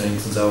have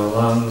strengthened our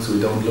lungs,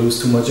 we don't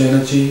lose too much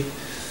energy,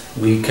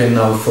 we can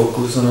now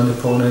focus on an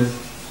opponent,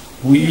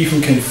 we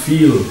even can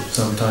feel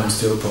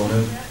sometimes the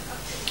opponent,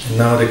 and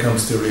now there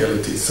comes the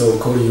reality. So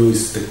Koryo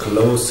is the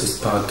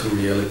closest part to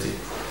reality.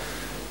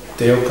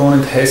 The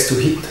opponent has to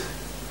hit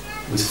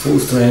with full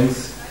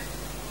strength,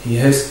 he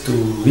has to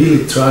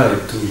really try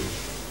to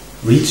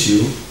reach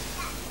you,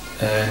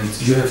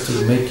 and you have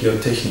to make your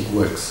technique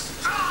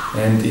works.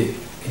 And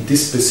in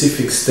this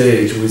specific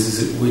stage,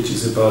 which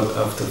is about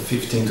after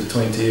 15 to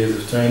 20 years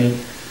of training,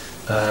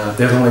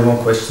 there's only one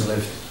question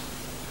left.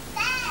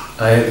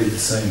 I had it the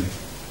same.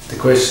 The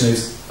question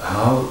is,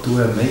 how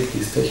do I make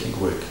this technique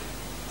work?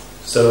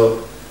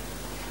 So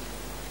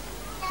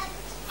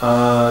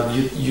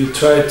you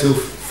try to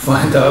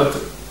find out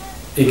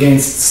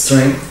against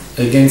strength,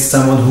 against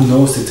someone who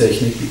knows the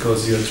technique,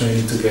 because you are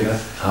training together,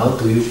 how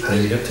do you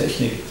bring your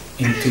technique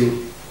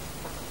into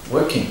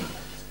working?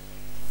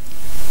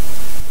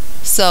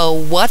 So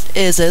what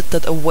is it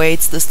that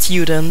awaits the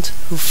student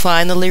who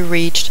finally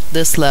reached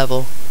this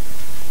level?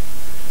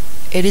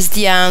 It is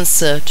the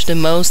answer to the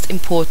most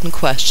important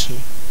question.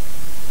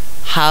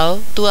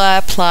 How do I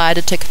apply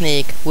the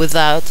technique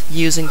without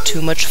using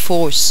too much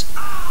force,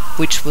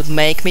 which would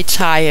make me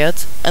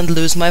tired and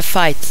lose my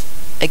fight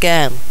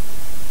again?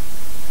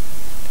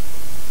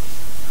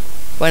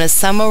 When a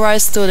samurai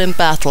stood in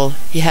battle,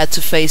 he had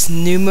to face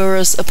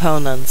numerous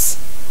opponents.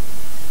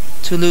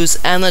 To lose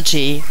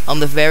energy on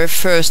the very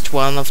first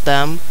one of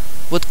them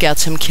would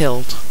get him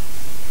killed.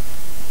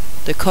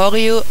 The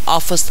Koryo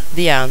offers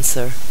the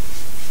answer.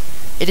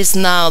 It is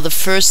now the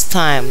first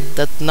time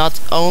that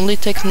not only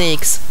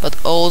techniques but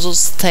also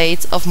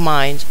states of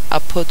mind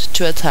are put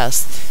to a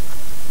test.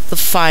 The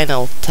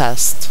final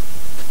test.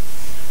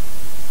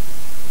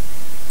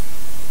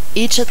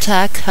 Each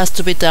attack has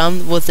to be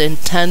done with the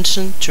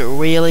intention to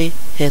really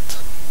hit.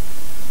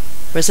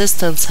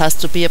 Resistance has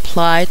to be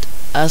applied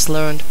as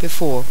learned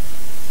before.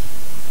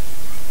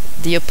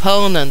 The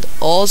opponent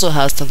also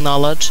has the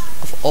knowledge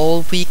of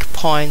all weak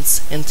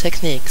points in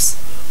techniques,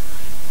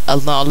 a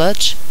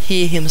knowledge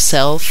he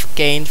himself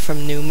gained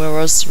from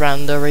numerous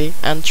randori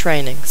and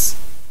trainings.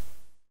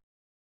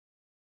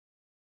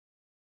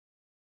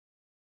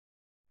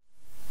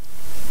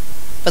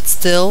 But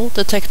still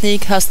the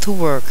technique has to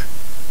work.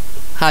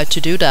 How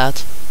to do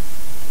that?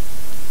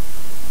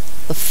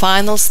 the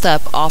final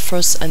step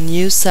offers a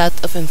new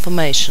set of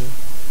information,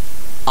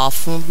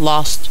 often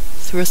lost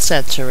through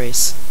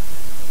centuries.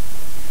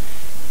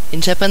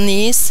 In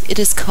Japanese it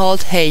is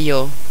called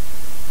heiyo,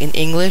 in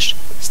English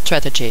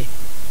strategy.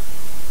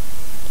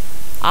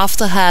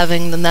 After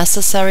having the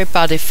necessary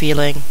body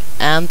feeling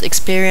and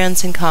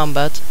experience in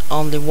combat,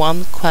 only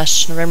one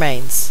question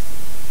remains.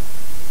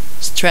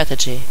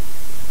 Strategy.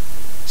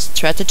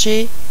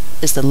 Strategy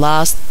is the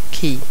last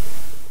key.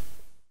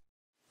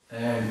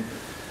 And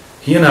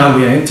here now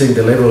we are entering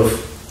the level of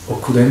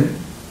okuden.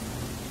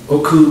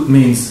 Oku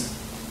means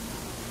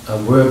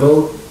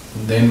verbal,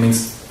 then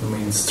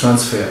means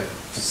transfer.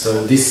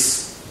 So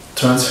this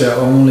transfer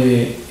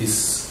only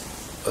is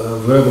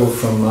verbal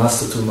from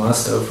master to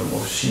master, from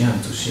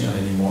Shihan to Shihan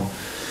anymore.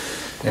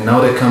 And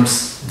now there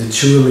comes the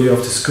jewelry of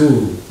the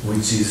school,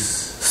 which is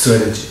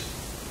strategy.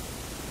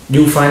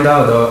 You find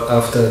out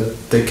after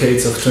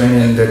decades of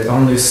training that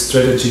only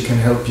strategy can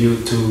help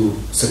you to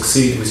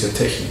succeed with your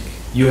technique.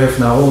 You have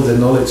now all the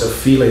knowledge of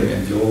feeling,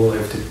 and you all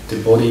have the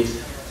body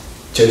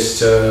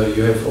gesture,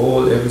 you have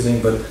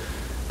everything, but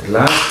the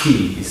last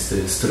key is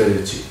the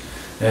strategy.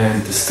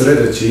 And the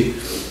strategy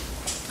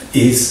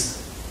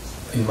is,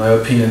 in my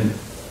opinion,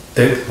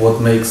 that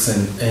what makes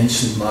an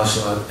ancient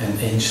martial art an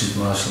ancient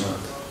martial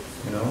art.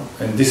 You know?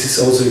 And this is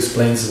also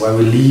explains why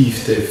we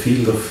leave the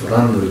field of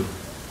randori.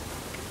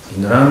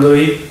 In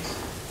randori,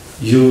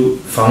 you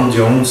found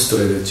your own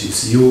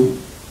strategies.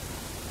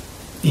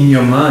 In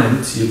your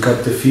mind, you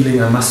got the feeling,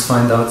 I must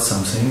find out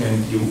something,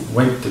 and you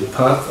went the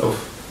path of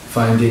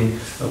finding,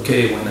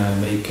 okay, when I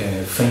make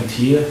a feint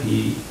here,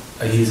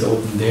 he's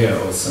open there,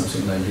 or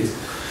something like this.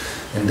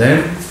 And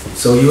then,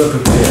 so you are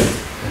prepared.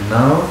 And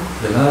now,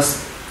 the last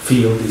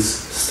field is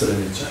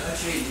strategy.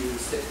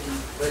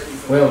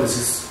 Well, this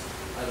is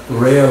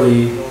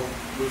rarely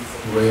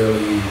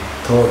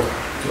taught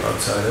to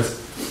outsiders,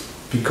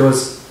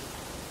 because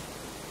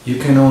you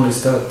can only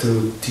start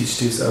to teach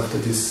this after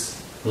this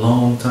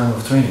long time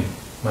of training.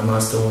 My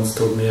master once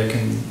told me I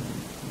can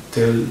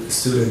tell a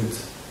student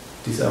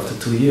this after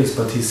 2 years,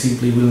 but he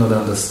simply will not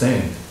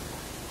understand.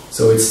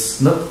 So it's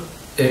not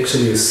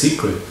actually a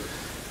secret,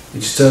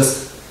 it's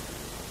just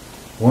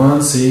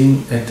one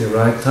thing at the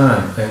right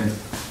time, and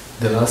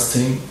the last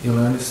thing you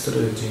learn is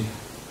strategy.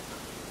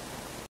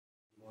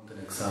 I want an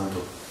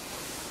example.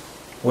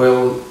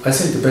 Well, I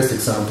think the best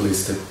example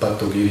is the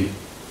batogiri,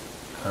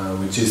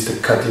 which is the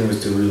cutting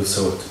with the real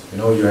sword. You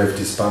know, you have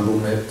this bamboo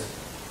mat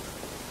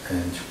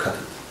and you cut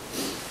it.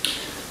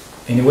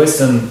 In the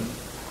Western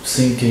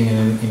thinking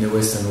and in the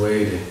Western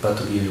way, the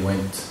batogiri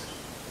went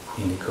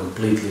in a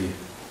completely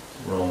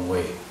wrong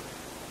way.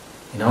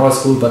 In our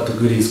school,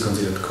 batogiri is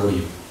considered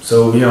koryu.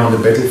 So we are on the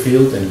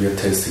battlefield and we are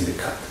testing the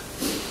cut.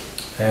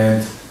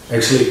 And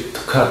actually, to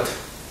cut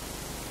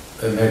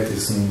a mat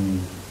is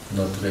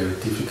not very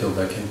difficult.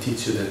 I can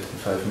teach you that in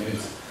 5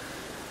 minutes.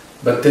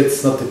 But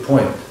that's not the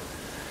point.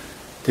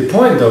 The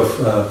point of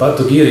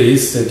batogiri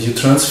is that you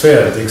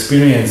transfer the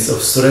experience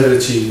of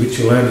strategy which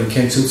you learn in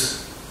Kenjutsu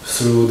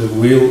through the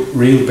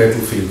real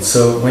battlefield.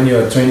 So when you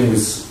are training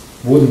with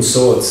wooden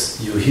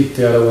swords, you hit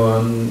the other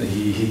one,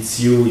 he hits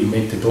you, you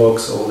make the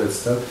blocks, all that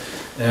stuff.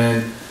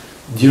 And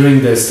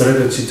during the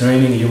strategy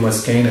training you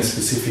must gain a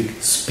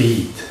specific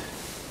speed.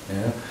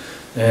 Yeah?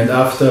 And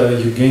after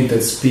you gain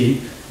that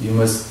speed, you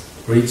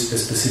must reach a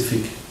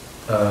specific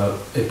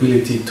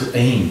ability to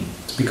aim.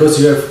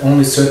 Because you have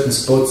only certain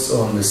spots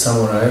on the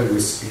samurai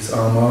with his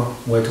armor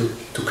where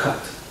to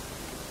cut.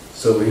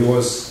 So he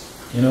was,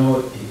 you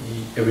know,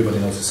 everybody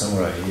knows the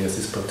samurai. He has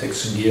this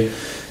protection gear,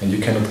 and you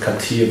cannot cut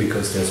here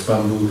because there's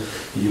bamboo.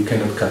 You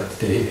cannot cut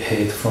the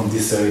head from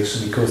this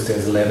direction because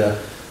there's leather,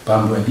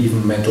 bamboo, and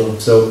even metal.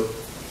 So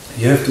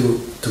you have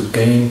to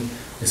gain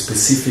a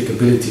specific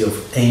ability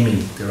of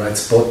aiming the right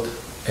spot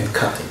and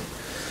cutting.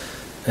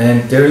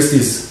 And there is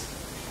this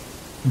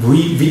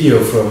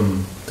video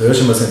from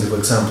Hiroshima Sensei, for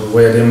example,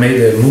 where they made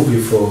a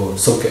movie for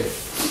Soke.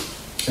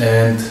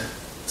 And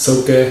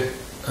Soke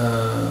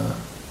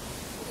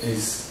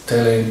is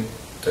telling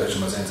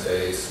Hiroshima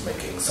Sensei is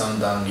making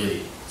sandan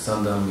giri.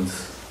 Sandan means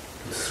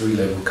the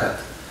 3-level cut.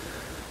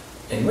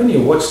 And when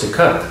you watch the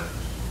cut,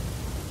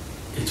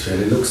 it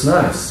really looks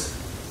nice.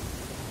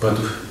 But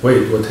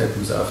wait, what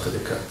happens after the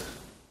cut?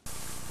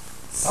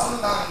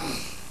 Sandan giri,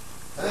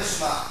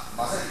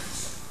 Hiroshima Sensei.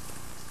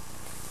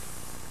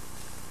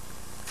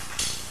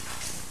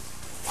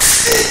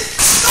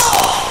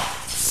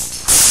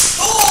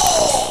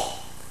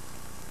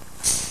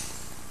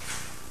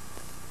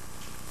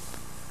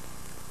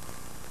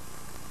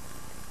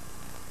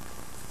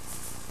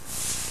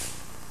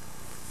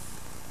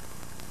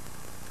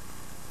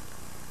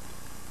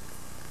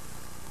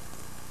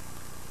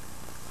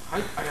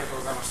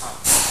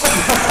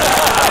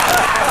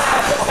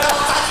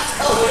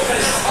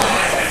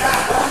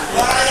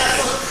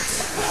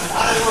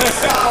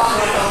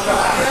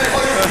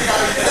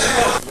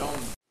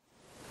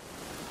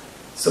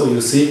 So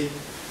you see,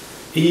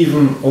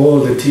 even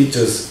all the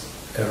teachers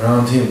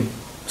around him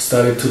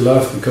started to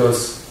laugh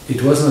because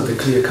it was not a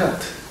clear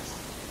cut.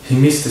 He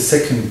missed the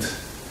second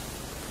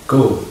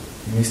goal,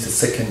 he missed the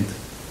second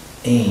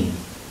aim,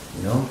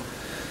 you know.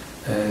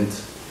 And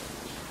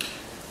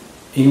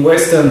in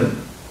Western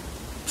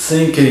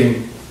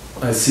thinking,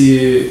 I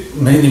see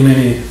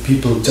many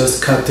people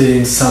just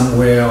cutting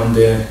somewhere on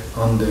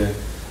the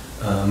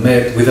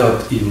mat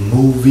without even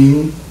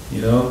moving,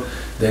 you know.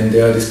 Then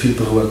there are these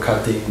people who are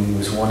cutting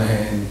with one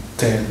hand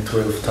 10,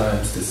 12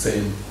 times the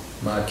same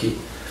maki.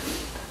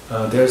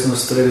 There's no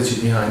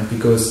strategy behind,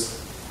 because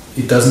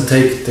it doesn't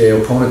take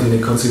the opponent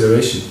into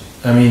consideration.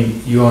 I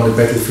mean, you're on the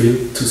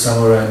battlefield, two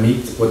samurai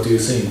meet, what do you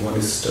think? One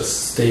is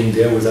just staying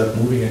there without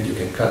moving and you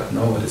can cut.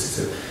 No, this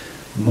is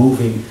a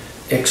moving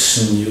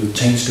action, you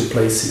change the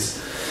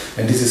places.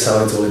 And this is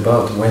how it's all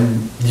about.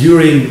 When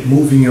during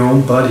moving your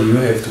own body, you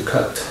have to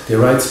cut the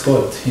right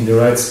spot, in the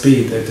right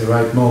speed, at the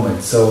right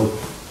moment. So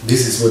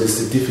this is what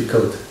is the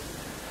difficult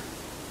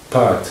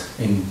part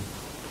in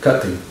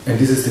cutting. And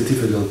this is the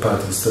difficult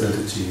part in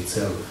strategy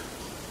itself.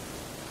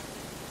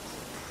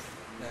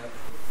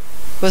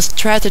 With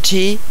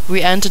strategy,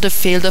 we enter the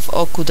field of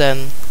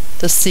Okuden,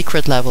 the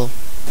secret level.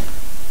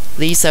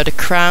 These are the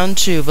crown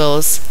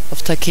jewels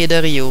of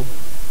Takeda Ryu.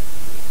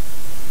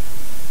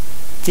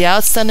 The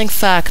outstanding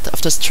fact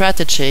of the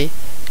strategy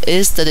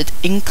is that it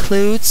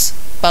includes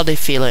body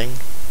feeling.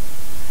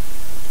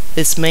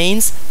 This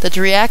means that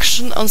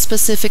reaction on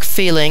specific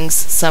feelings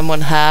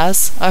someone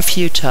has are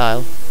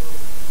futile.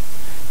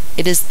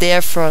 It is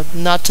therefore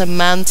not a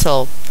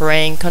mental,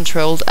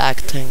 brain-controlled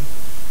acting.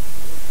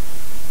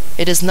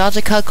 It is not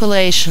a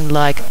calculation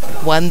like,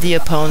 when the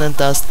opponent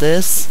does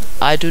this,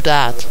 I do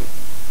that.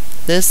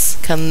 This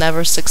can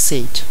never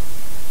succeed.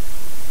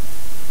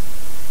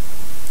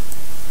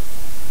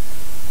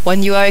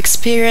 When you are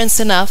experienced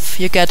enough,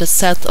 you get a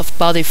set of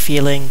body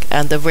feeling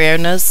and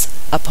awareness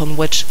upon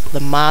which the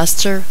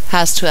master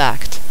has to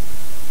act.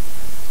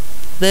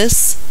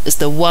 This is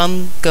the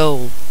one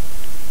goal.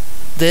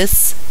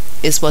 This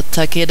is what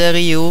Takeda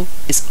Ryu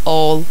is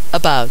all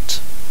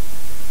about.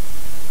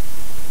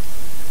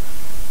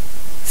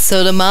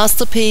 So the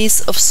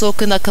masterpiece of Soke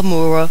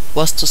Nakamura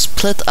was to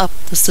split up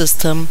the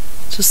system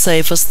to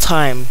save us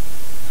time.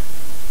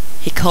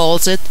 He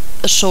calls it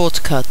a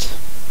shortcut.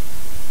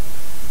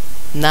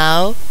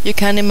 Now you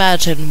can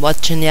imagine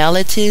what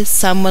geniality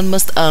someone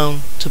must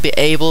own to be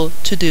able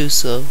to do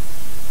so.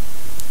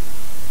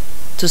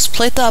 To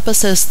split up a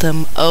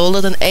system older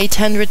than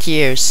 800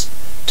 years,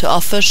 to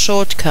offer a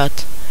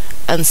shortcut,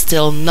 and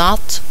still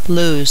not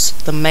lose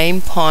the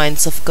main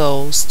points of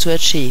goals to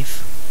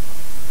achieve.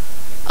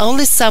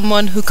 Only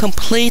someone who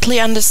completely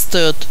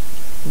understood,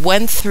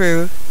 went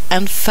through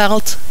and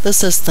felt the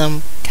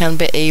system can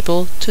be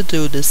able to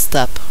do this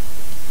step.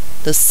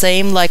 The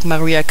same like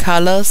Maria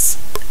Callas,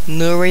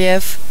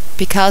 Nureyev,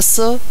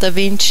 Picasso, Da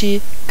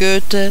Vinci,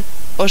 Goethe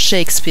or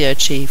Shakespeare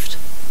achieved.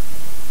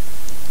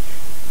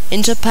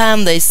 In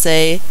Japan, they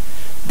say,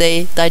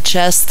 they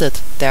digested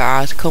their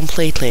art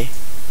completely.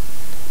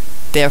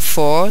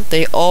 Therefore,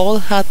 they all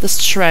had the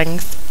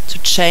strength to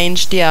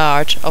change the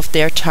art of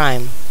their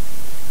time,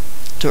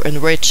 to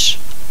enrich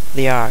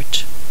the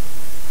art,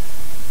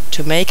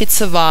 to make it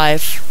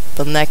survive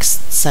the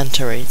next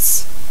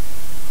centuries.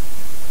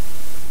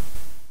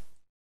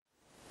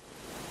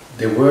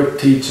 The word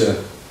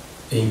teacher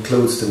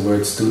includes the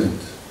word student.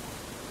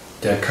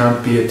 There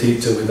can't be a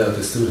teacher without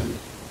a student.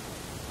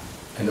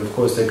 And of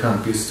course there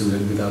can't be a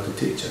student without a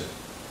teacher.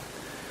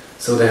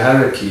 So the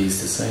hierarchy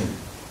is the same.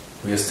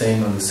 We are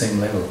staying on the same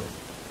level.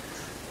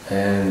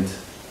 And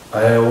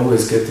I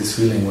always get this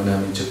feeling when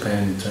I'm in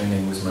Japan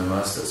training with my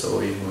masters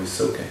or even with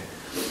Soke.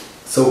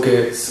 Soke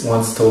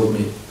once told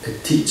me, a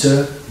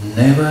teacher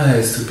never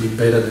has to be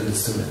better than a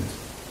student.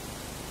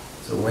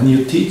 So when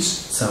you teach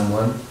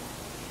someone,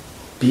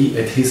 be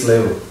at his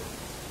level.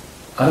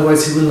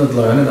 Otherwise he will not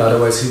learn it,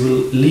 otherwise he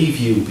will leave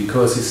you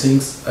because he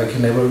thinks, I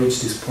can never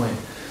reach this point.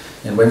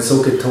 And when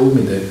Soke told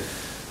me that,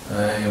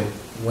 I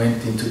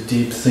went into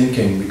deep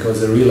thinking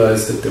because I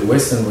realized that the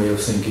Western way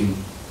of thinking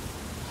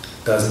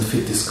doesn't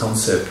fit this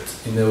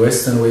concept. In the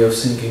Western way of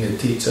thinking, a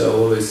teacher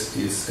always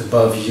is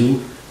above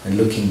you and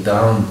looking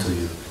down to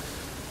you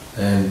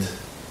and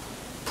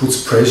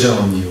puts pressure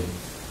on you.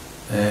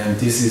 And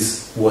this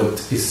is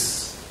what is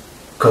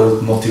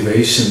called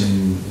motivation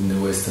in the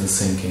Western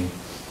thinking.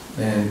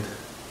 And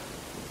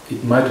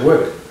it might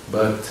work,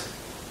 but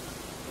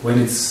when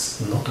it's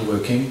not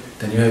working,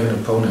 then you have an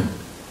opponent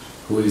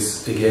who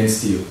is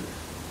against you.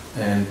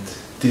 And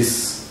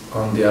this,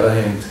 on the other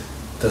hand,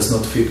 does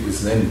not fit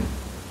with them.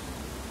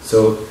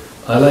 So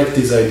I like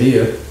this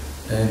idea,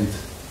 and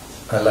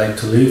I like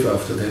to live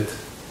after that,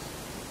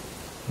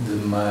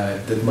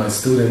 that my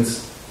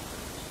students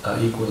are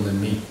equal to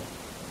me.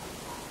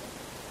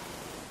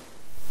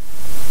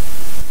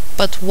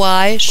 But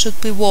why should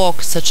we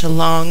walk such a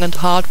long and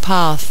hard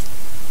path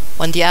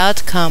when the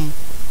outcome,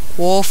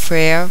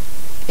 warfare,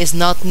 is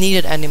not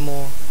needed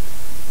anymore?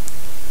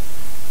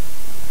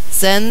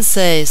 Zen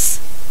says,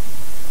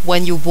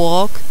 when you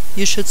walk,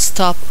 you should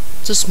stop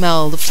to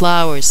smell the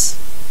flowers.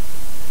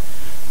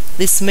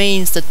 This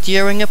means that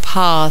during a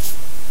path,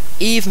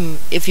 even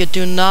if you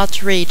do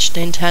not reach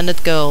the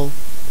intended goal,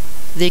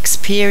 The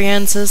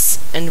experiences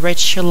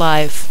enrich your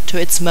life to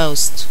its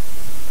most.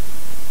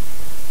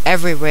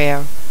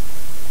 Everywhere.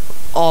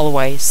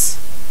 Always.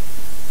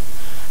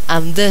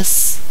 And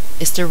this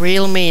is the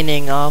real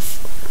meaning of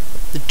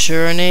the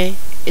journey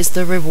is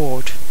the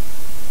reward.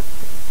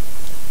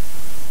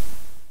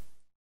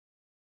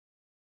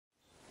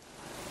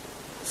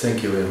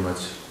 Thank you very much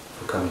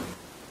for coming.